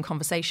a human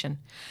conversation.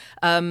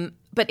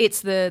 But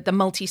it's the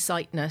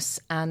multi-siteness,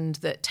 and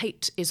that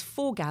Tate is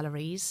 4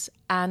 galleries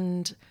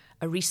and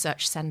a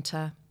research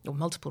centre, or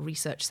multiple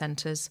research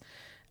centres,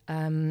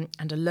 and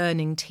a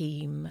learning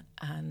team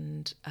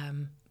and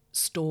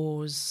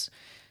stores,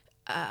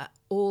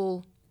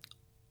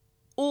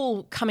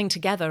 all coming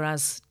together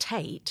as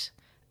Tate,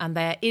 and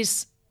there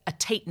is a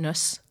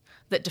Tateness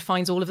that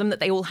defines all of them, that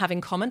they all have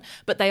in common,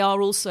 but they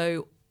are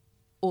also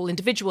all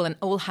individual and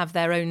all have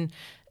their own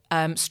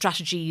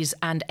strategies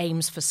and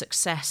aims for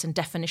success and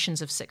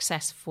definitions of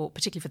success,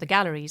 particularly for the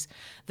galleries,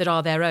 that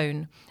are their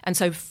own. And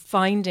so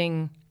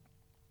finding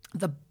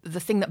the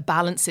thing that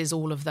balances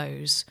all of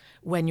those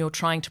when you're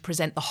trying to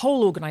present the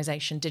whole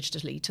organisation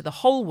digitally to the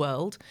whole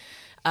world,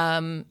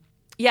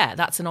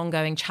 that's an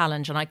ongoing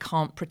challenge, and I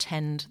can't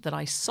pretend that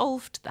I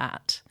solved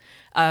that.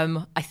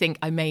 I think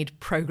I made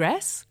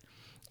progress.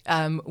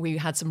 We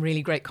had some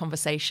really great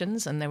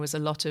conversations, and there was a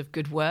lot of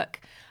good work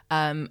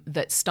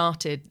that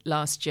started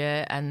last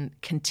year and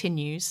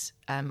continues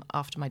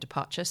after my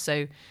departure.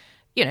 So,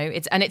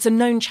 it's a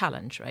known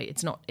challenge, right?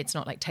 It's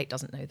not like Tate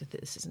doesn't know that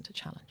this isn't a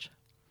challenge.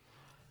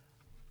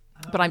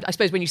 But I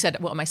suppose when you said,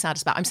 what am I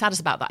saddest about? I'm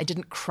saddest about that I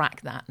didn't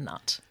crack that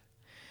nut.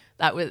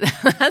 That was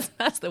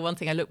that's the one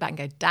thing I look back and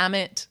go, damn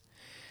it.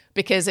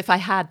 Because if I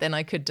had, then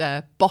I could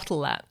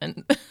bottle that.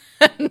 And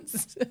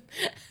because,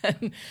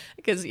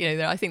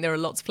 I think there are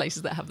lots of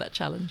places that have that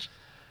challenge.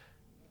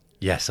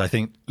 Yes, I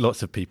think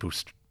lots of people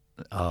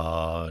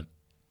are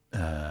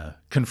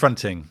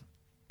confronting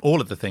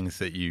all of the things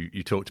that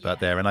you talked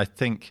about there. And I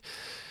think,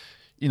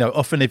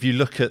 often if you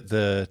look at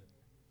the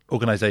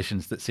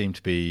organizations that seem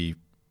to be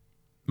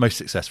most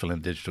successful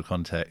in the digital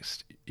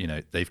context,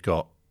 they've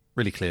got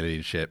really clear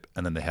leadership,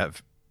 and then they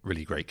have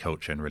really great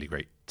culture and really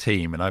great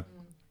team. And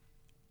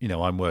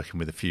I'm working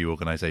with a few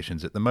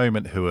organizations at the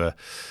moment who are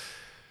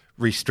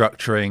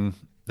restructuring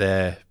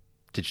their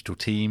digital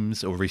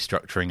teams or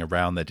restructuring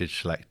around their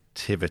digital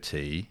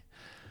activity.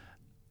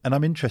 And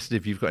I'm interested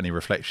if you've got any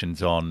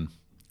reflections on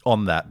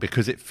that,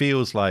 because it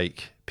feels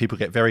like people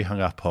get very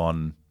hung up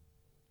on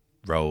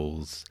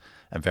roles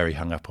and very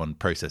hung up on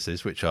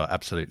processes, which are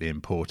absolutely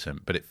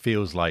important. But it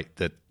feels like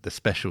that the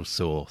special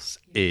sauce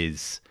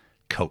is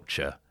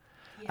culture,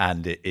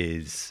 and it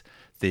is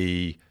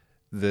the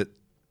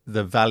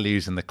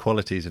values and the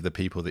qualities of the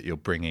people that you're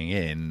bringing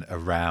in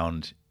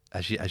around,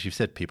 as you've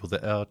said, people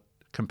that are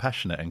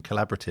compassionate and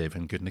collaborative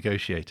and good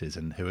negotiators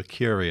and who are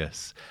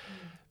curious,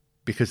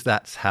 because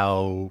that's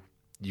how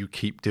you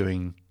keep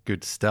doing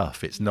good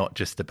stuff. It's not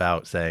just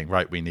about saying,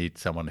 right, we need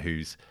someone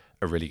who's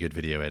a really good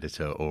video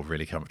editor or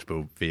really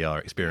comfortable VR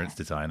experience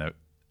designer.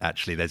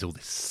 Actually, there's all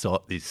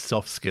these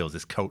soft skills,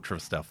 this cultural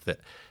stuff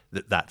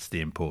that's the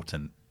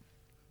important.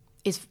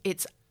 It's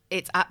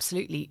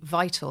absolutely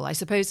vital. I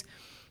suppose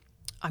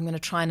I'm going to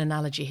try an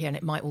analogy here, and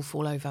it might all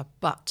fall over.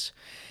 But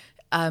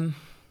if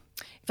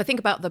I think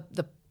about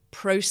the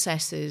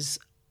processes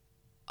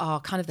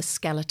are kind of the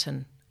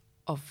skeleton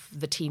of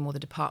the team or the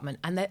department,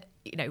 and that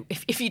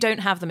if you don't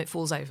have them, it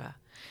falls over.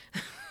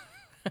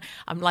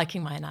 I'm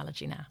liking my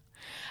analogy now.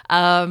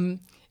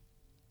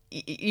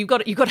 You've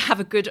got to have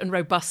a good and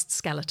robust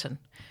skeleton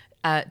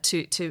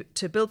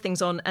to build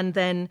things on, and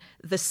then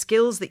the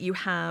skills that you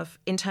have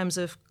in terms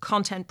of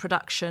content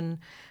production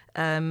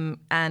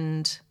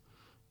and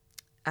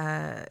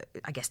I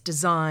guess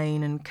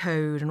design and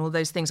code and all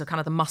those things are kind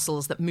of the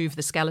muscles that move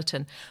the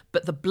skeleton.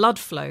 But the blood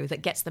flow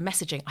that gets the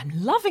messaging, I'm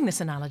loving this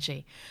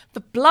analogy, the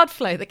blood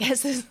flow that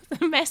gets the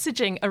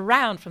messaging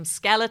around from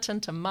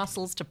skeleton to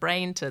muscles to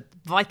brain to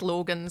vital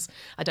organs.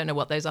 I don't know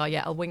what those are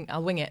yet. I'll wing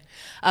it.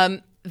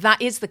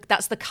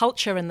 That's the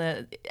culture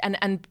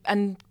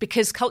and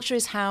because culture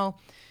is how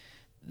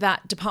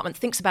that department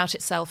thinks about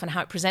itself and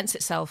how it presents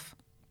itself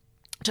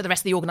to the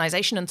rest of the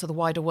organization and to the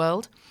wider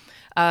world.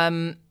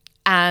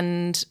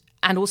 And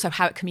also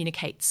how it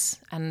communicates.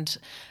 And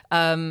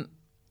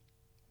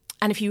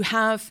if you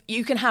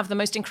can have the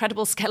most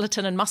incredible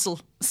skeleton and muscle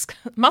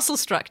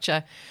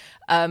structure,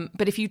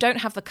 but if you don't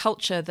have the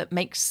culture that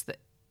means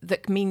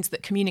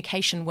that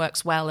communication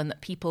works well and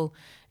that people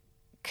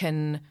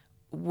can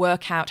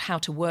work out how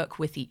to work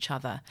with each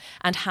other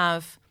and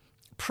have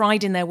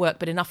pride in their work,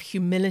 but enough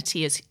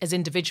humility as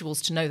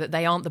individuals to know that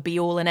they aren't the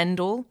be-all and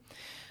end-all,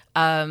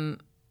 then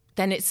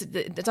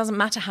it doesn't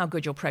matter how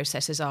good your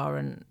processes are,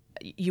 and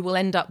you will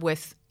end up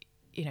with,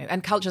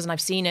 and cultures, and I've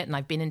seen it, and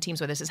I've been in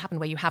teams where this has happened,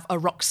 where you have a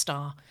rock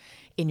star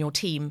in your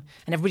team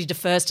and everybody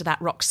defers to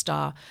that rock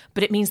star,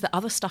 but it means that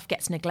other stuff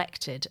gets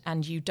neglected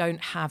and you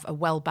don't have a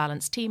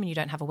well-balanced team and you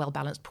don't have a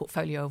well-balanced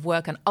portfolio of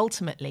work, and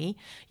ultimately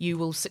you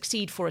will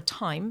succeed for a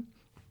time.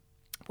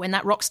 When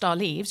that rock star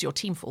leaves, your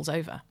team falls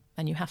over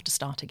and you have to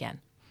start again.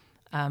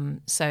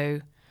 There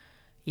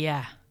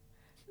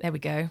we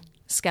go.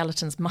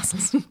 Skeletons,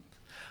 muscles,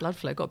 blood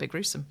flow, got a bit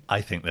gruesome.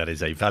 I think that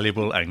is a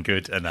valuable and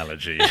good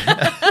analogy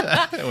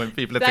when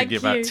people are thinking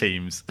about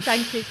teams.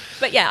 Thank you.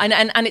 But yeah,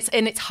 and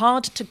it's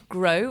hard to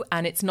grow,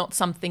 and it's not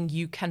something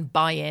you can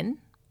buy in,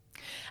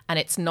 and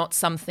it's not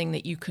something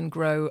that you can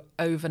grow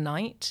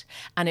overnight,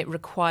 and it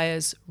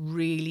requires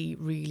really,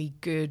 really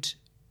good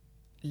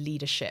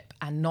leadership,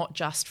 and not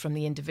just from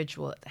the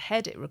individual at the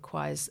head. It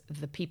requires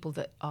the people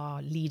that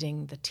are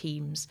leading the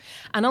teams,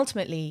 and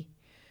ultimately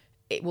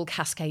it will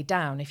cascade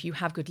down. If you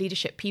have good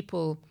leadership,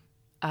 people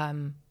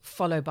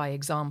follow by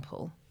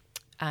example.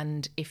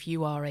 And if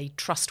you are a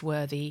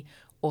trustworthy,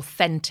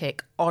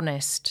 authentic,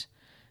 honest,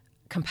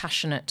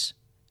 compassionate,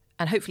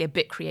 and hopefully a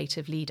bit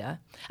creative leader,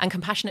 and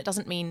compassionate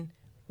doesn't mean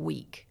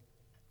weak.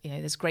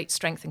 There's great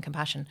strength in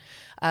compassion.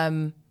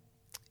 And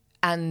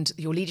and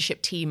your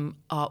leadership team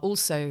are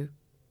also,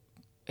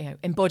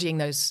 embodying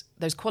those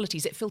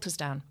qualities, it filters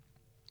down.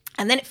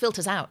 And then it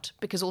filters out,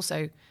 because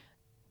also,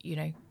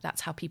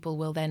 that's how people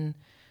will then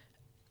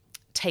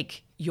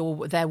take your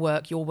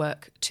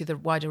work to the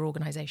wider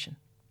organisation.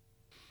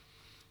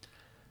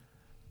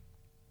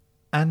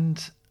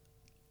 And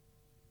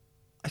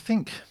I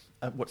think,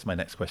 what's my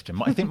next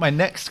question? I think my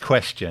next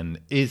question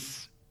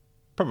is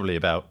probably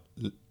about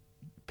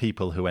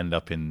people who end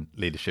up in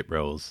leadership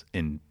roles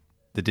in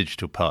the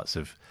digital parts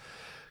of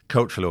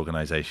cultural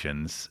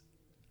organisations,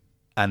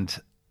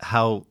 and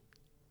how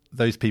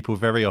those people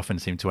very often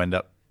seem to end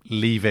up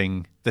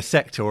leaving the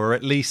sector, or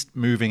at least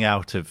moving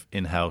out of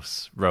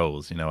in-house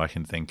roles. I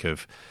can think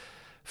of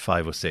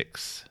 5 or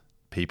 6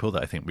 people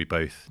that I think we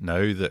both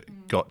know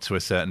that got to a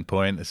certain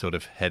point, a sort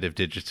of head of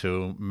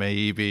digital,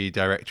 maybe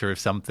director of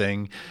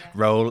something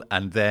role,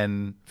 and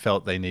then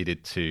felt they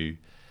needed to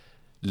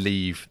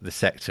leave the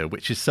sector,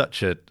 which is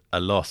such a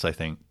loss, I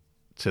think,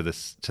 to the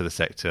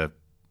sector,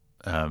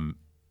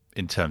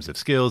 in terms of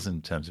skills,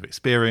 in terms of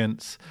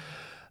experience.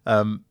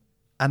 And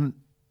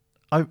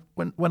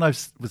when I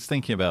was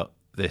thinking about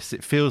this,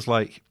 it feels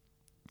like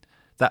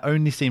that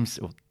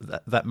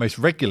that most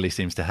regularly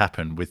seems to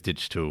happen with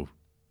digital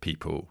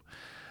people.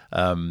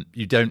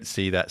 You don't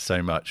see that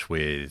so much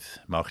with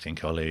marketing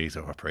colleagues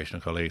or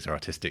operational colleagues or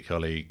artistic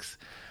colleagues.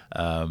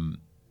 And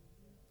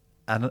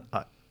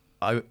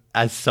I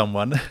as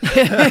someone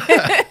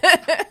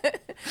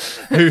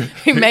who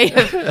may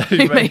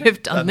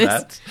have done this,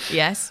 that,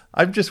 yes,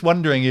 I'm just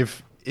wondering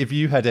if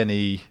you had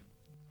any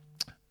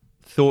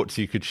thoughts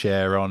you could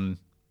share on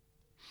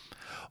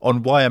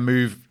why a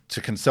move to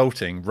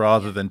consulting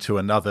rather than to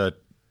another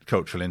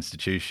cultural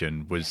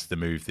institution was the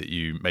move that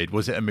you made.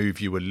 Was it a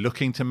move you were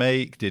looking to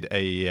make? Did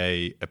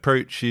AEA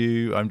approach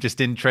you? I'm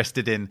just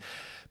interested in,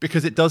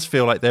 because it does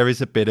feel like there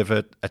is a bit of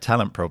a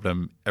talent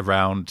problem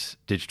around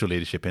digital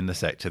leadership in the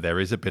sector. There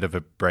is a bit of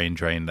a brain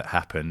drain that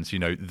happens.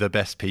 The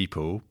best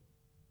people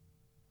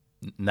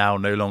now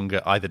no longer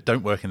either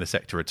don't work in the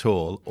sector at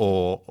all,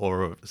 or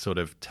are sort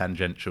of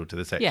tangential to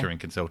the sector in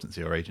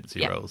consultancy or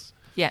agency roles.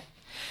 Yeah.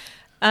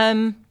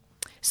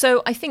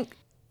 So I think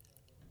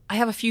I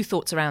have a few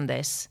thoughts around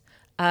this.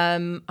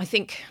 I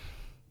think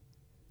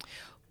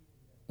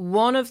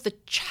one of the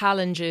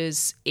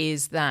challenges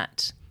is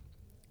that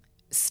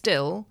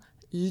still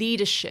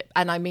leadership,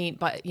 and I mean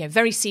by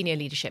very senior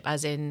leadership,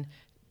 as in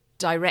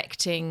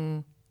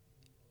directing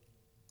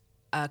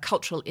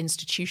cultural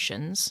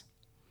institutions,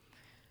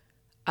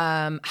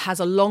 has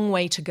a long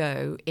way to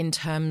go in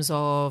terms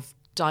of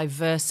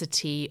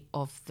diversity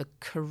of the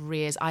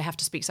careers. I have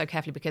to speak so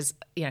carefully because,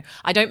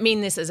 I don't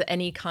mean this as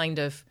any kind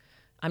of,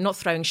 I'm not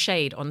throwing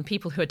shade on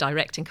people who are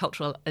directing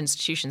cultural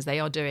institutions. They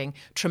are doing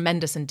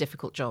tremendous and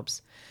difficult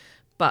jobs.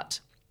 But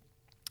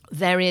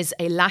there is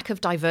a lack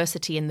of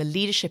diversity in the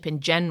leadership in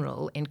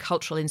general in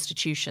cultural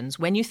institutions.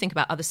 When you think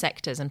about other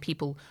sectors and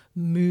people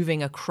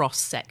moving across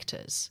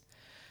sectors,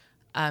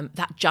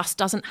 that just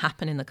doesn't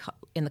happen in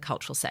the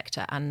cultural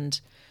sector. And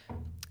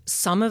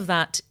some of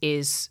that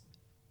is,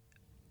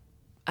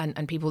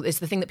 and people, it's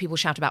the thing that people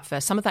shout about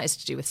first. Some of that is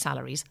to do with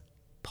salaries,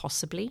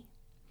 possibly.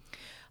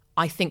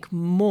 I think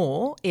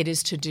more it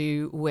is to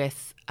do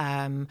with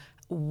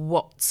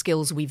what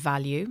skills we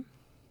value,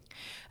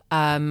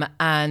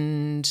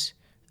 and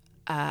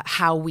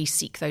how we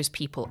seek those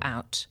people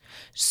out.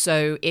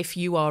 So if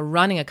you are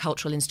running a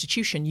cultural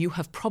institution, you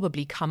have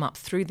probably come up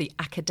through the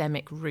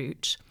academic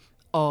route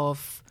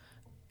of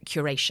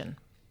curation.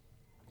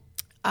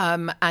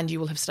 And you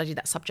will have studied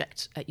that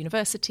subject at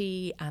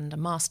university and a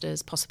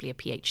master's, possibly a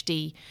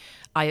PhD.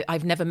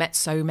 I've never met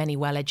so many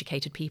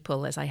well-educated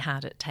people as I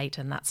had at Tate,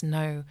 and that's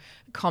no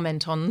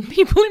comment on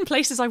people in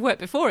places I've worked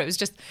before. It was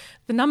just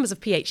the numbers of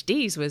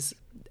PhDs was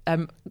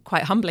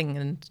quite humbling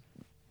and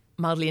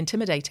mildly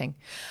intimidating.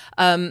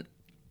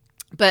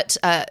 But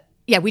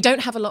we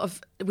don't have a lot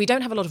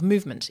of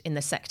movement in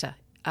this sector.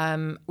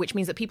 Which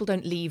means that people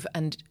don't leave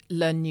and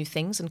learn new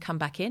things and come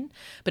back in.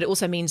 But it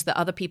also means that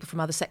other people from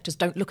other sectors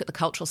don't look at the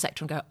cultural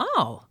sector and go,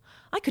 oh,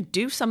 I could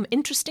do some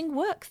interesting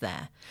work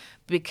there,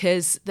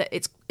 because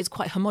it's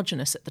quite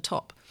homogenous at the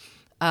top.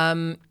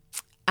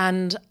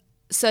 And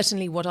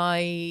certainly what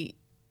I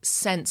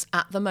sense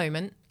at the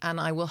moment, and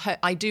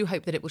I do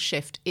hope that it will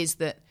shift, is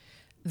that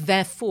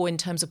therefore in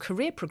terms of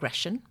career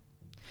progression,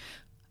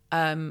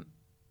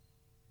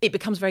 it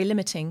becomes very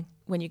limiting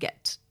when you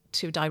get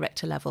to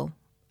director level.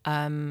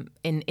 In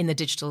the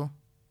digital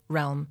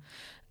realm,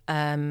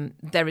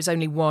 there is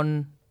only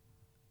one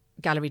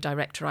gallery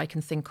director I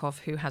can think of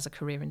who has a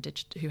career in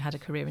digital. Who had a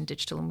career in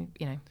digital, and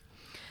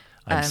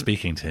I'm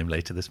speaking to him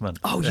later this month.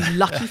 Oh, you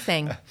lucky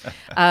thing!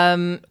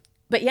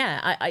 But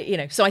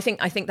yeah, so I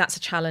think that's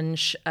a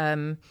challenge.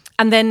 And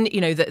then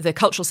the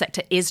cultural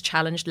sector is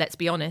challenged. Let's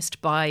be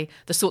honest, by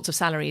the sorts of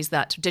salaries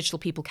that digital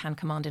people can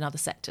command in other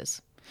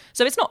sectors.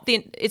 So it's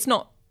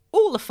not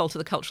all the fault of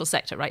the cultural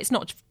sector, right? It's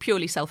not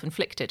purely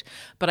self-inflicted,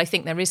 but I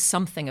think there is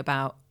something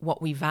about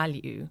what we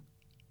value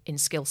in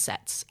skill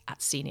sets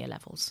at senior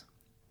levels,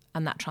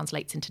 and that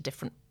translates into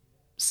different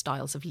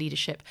styles of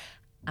leadership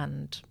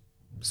and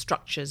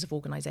structures of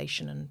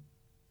organisation and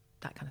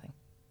that kind of thing.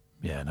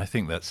 Yeah, and I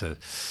think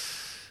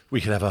we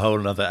could have a whole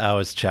another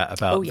hour's chat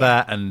about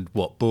that and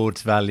what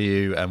boards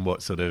value and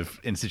what sort of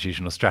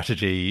institutional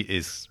strategy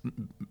is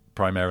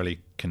primarily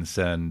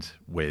concerned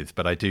with.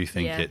 But I do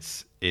think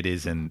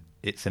it's an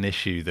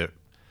issue that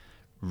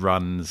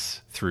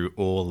runs through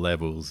all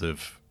levels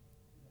of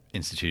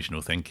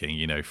institutional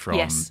thinking,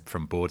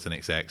 from boards and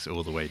execs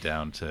all the way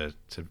down to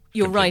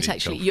you're right,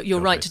 actually.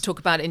 You're right to talk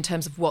about it in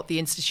terms of what the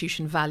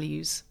institution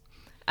values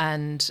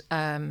and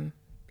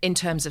in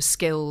terms of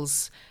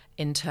skills,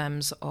 in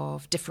terms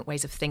of different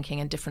ways of thinking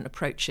and different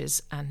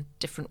approaches and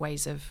different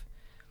ways of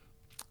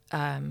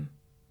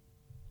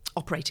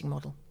operating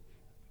model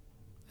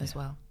as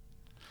well.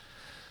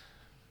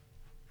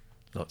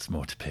 Lots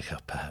more to pick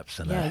up, perhaps.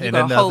 You've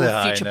got a whole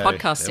future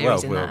podcast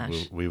series in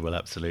that. We will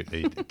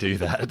absolutely do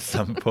that at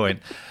some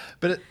point.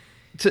 But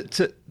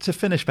to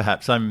finish,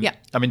 perhaps, I'm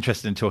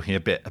interested in talking a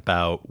bit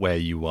about where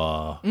you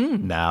are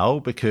now,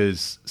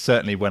 because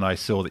certainly when I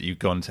saw that you'd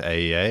gone to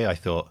AEA, I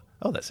thought,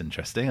 oh, that's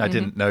interesting. I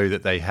didn't know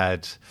that they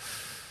had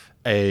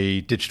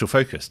a digital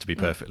focus, to be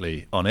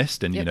perfectly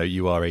honest. And,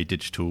 you are a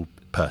digital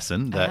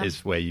person. That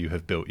is where you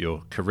have built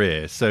your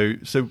career. So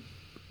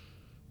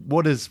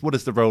what does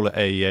the role at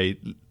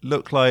AEA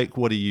look like?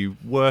 What are you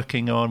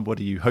working on? What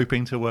are you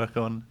hoping to work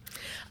on?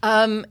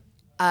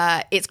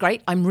 It's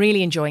great. I'm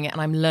really enjoying it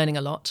and I'm learning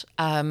a lot.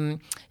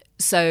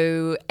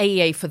 So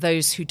AEA, for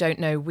those who don't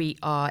know, we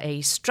are a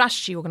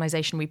strategy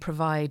organisation. We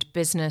provide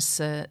business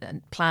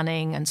and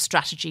planning and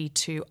strategy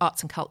to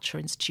arts and culture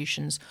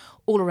institutions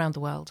all around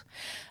the world.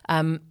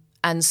 And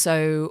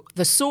so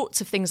the sorts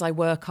of things I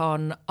work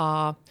on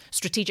are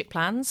strategic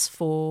plans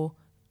for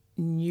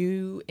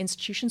new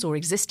institutions or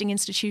existing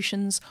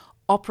institutions,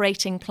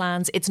 operating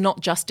plans. It's not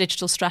just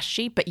digital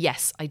strategy, but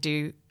yes, I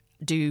do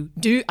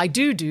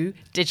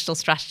digital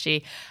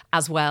strategy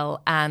as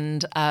well.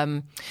 And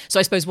so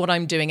I suppose what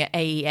I'm doing at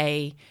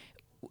AEA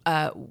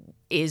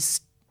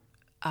is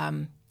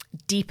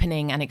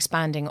deepening and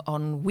expanding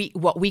on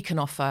what we can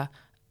offer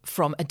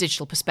from a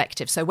digital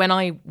perspective. So when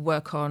I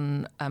work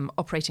on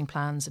operating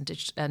plans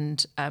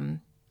and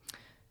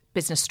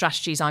business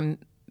strategies, I'm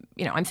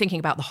thinking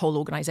about the whole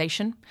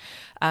organisation,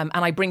 and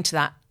I bring to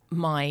that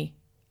my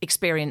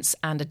experience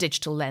and a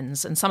digital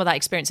lens. And some of that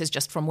experience is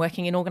just from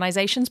working in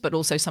organisations, but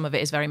also some of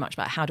it is very much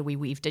about how do we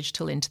weave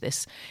digital into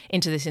this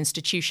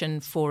institution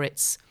for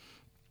its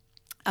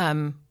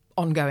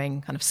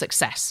ongoing kind of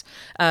success.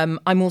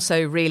 I'm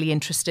also really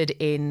interested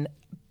in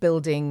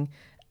building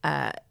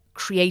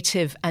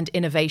creative and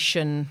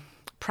innovation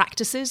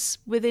practices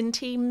within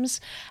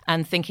teams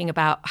and thinking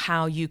about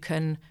how you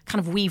can kind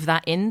of weave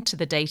that into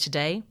the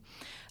day-to-day,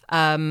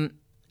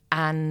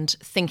 and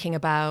thinking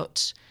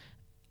about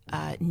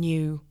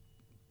new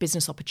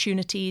business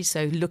opportunities.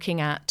 So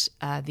looking at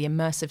the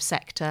immersive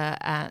sector,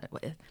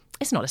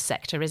 it's not a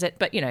sector, is it?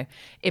 But,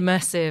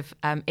 immersive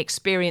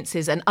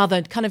experiences and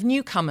other kind of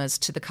newcomers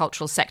to the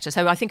cultural sector.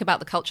 So I think about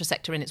the culture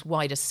sector in its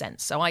widest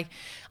sense. So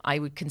I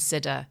would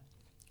consider,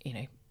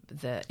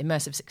 the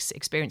immersive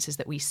experiences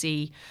that we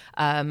see,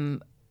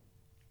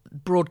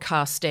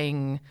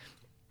 broadcasting,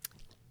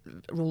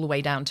 all the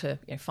way down to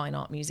fine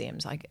art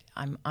museums.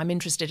 I'm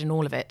interested in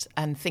all of it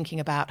and thinking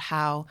about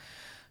how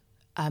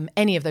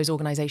any of those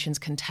organisations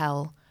can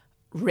tell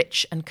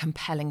rich and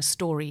compelling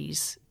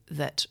stories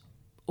that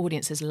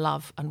audiences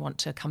love and want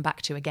to come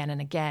back to again and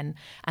again,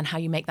 and how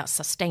you make that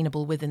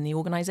sustainable within the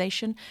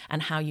organisation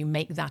and how you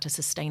make that a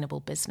sustainable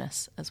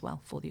business as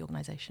well for the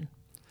organisation.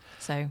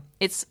 So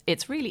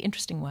it's really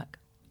interesting work.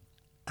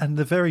 And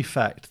the very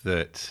fact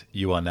that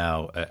you are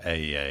now at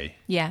AEA,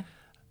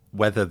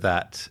 whether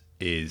that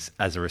is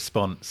as a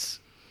response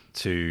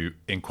to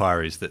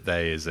inquiries that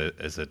they as a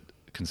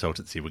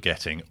consultancy were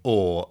getting,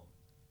 or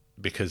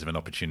because of an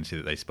opportunity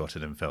that they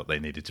spotted and felt they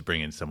needed to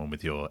bring in someone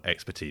with your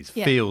expertise,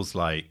 feels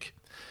like,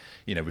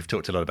 we've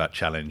talked a lot about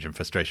challenge and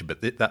frustration,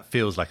 but that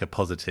feels like a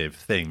positive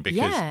thing,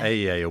 because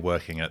AEA are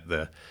working at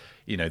the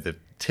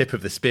tip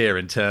of the spear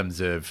in terms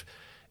of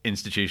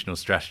institutional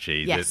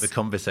strategy. The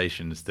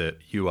conversations that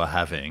you are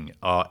having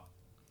are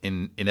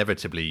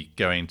inevitably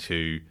going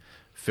to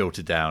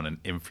filter down and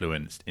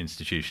influence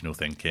institutional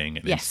thinking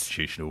and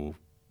institutional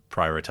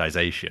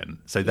prioritization.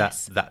 So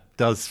that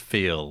does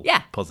feel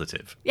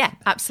positive. Yeah,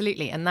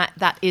 absolutely. And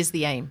that is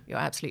the aim. You're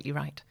absolutely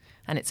right.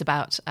 And it's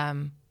about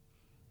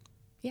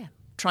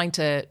trying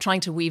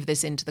to weave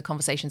this into the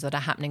conversations that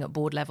are happening at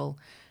board level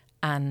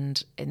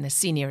and in the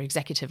senior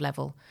executive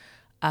level,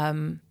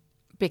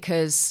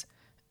 because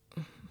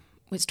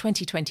it's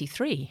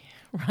 2023,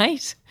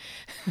 right?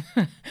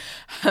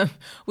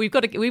 We've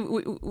got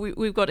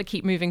to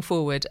keep moving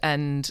forward,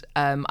 and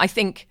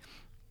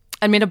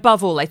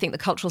above all, I think the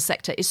cultural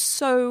sector is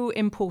so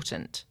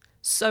important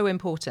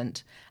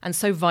and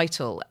so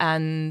vital,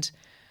 and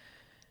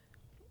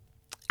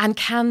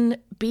can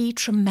be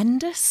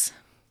tremendous,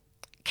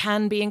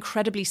 can be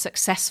incredibly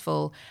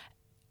successful,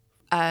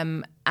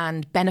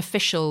 and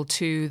beneficial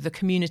to the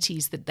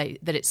communities that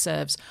it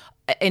serves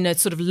in a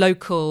sort of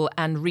local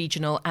and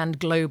regional and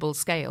global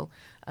scale.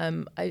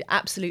 I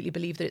absolutely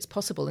believe that it's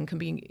possible and can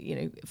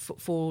be,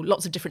 for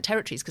lots of different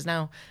territories. Because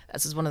now,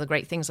 this is one of the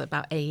great things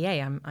about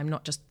AEA. I'm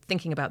not just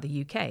thinking about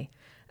the UK,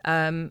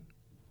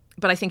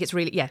 but I think it's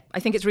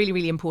really,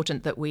 really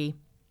important that we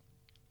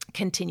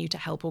continue to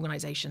help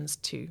organisations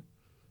to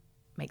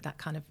make that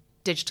kind of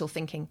digital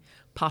thinking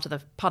part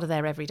of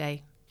their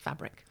everyday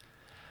fabric.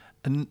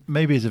 And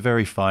maybe as a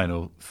very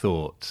final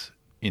thought,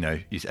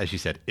 as you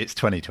said, it's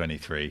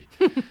 2023.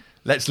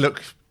 Let's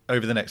look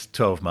over the next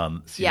 12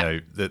 months.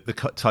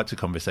 The types of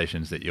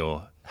conversations that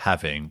you're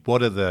having.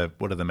 What are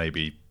the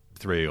maybe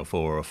 3 or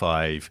 4 or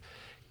 5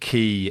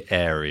 key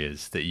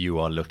areas that you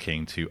are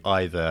looking to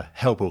either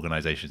help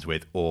organisations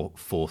with or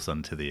force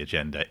onto the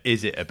agenda?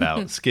 Is it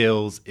about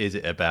skills? Is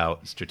it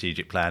about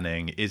strategic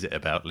planning? Is it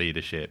about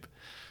leadership?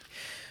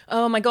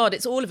 Oh my God,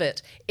 it's all of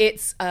it.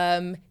 It's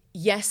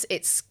yes,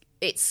 it's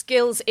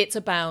skills. It's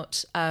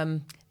about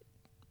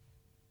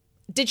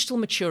digital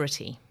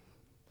maturity,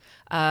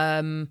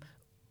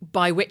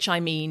 by which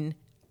I mean,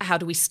 how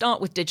do we start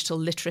with digital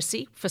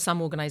literacy? For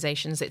some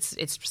organisations,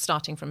 it's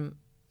starting from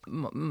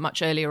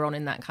much earlier on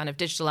in that kind of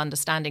digital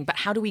understanding. But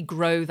how do we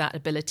grow that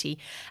ability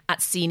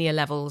at senior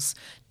levels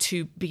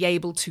to be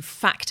able to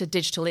factor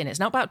digital in? It's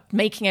not about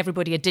making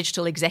everybody a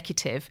digital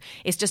executive.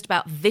 It's just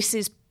about this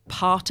is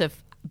part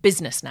of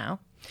business now.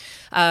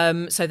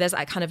 So there's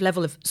that kind of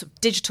level of sort of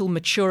digital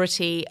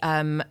maturity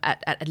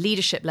at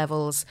leadership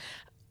levels.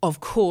 Of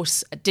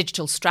course, a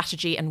digital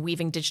strategy and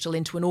weaving digital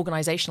into an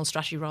organisational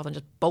strategy rather than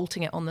just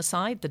bolting it on the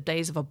side. The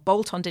days of a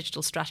bolt-on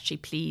digital strategy,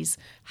 please,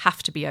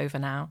 have to be over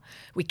now.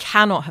 We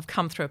cannot have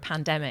come through a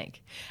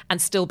pandemic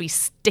and still be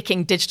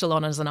sticking digital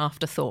on as an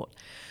afterthought.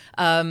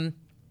 And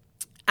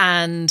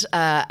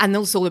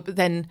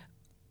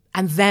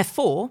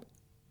therefore,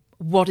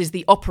 what is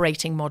the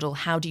operating model?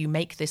 How do you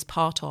make this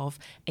part of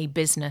a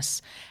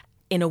business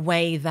in a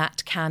way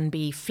that can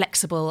be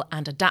flexible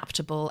and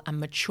adaptable and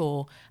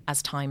mature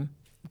as time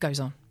goes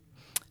on?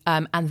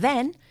 And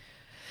then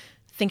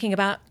thinking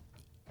about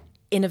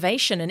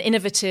innovation and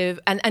innovative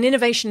and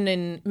innovation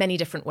in many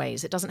different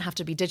ways. It doesn't have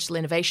to be digital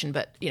innovation,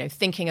 but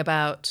thinking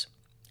about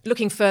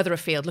looking further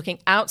afield, looking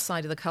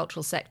outside of the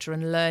cultural sector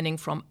and learning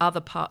from other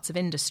parts of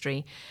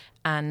industry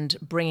and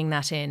bringing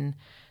that in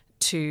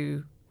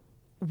to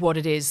what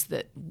it is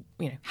that,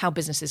 how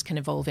businesses can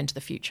evolve into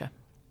the future.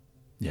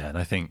 Yeah, and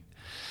I think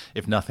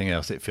if nothing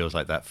else, it feels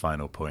like that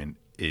final point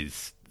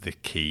is the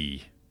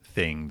key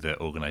thing that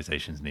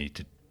organisations need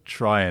to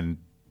try and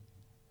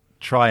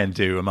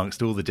do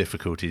amongst all the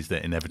difficulties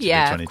that inevitably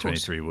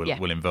 2023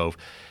 will involve.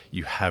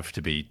 You have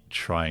to be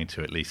trying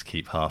to at least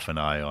keep half an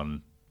eye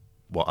on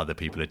what other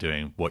people are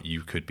doing, what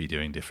you could be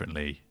doing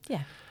differently.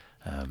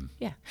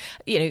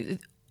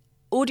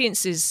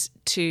 Audiences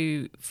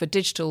for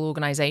digital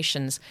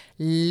organisations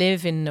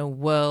live in a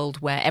world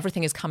where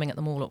everything is coming at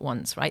them all at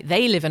once, right?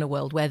 They live in a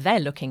world where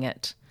they're looking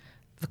at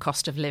the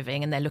cost of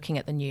living and they're looking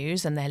at the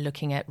news and they're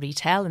looking at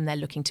retail and they're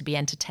looking to be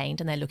entertained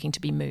and they're looking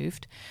to be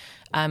moved.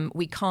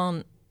 We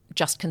can't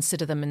just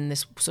consider them in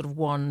this sort of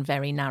one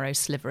very narrow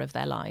sliver of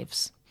their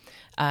lives.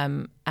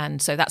 And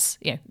so that's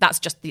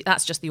just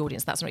the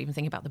audience. That's not even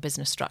thinking about the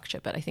business structure.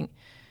 But I think,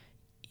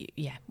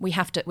 we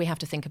have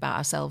to think about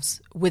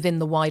ourselves within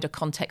the wider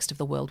context of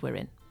the world we're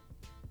in.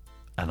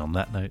 And on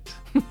that note,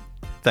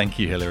 thank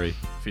you, Hilary,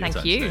 for your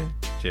time today.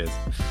 Cheers.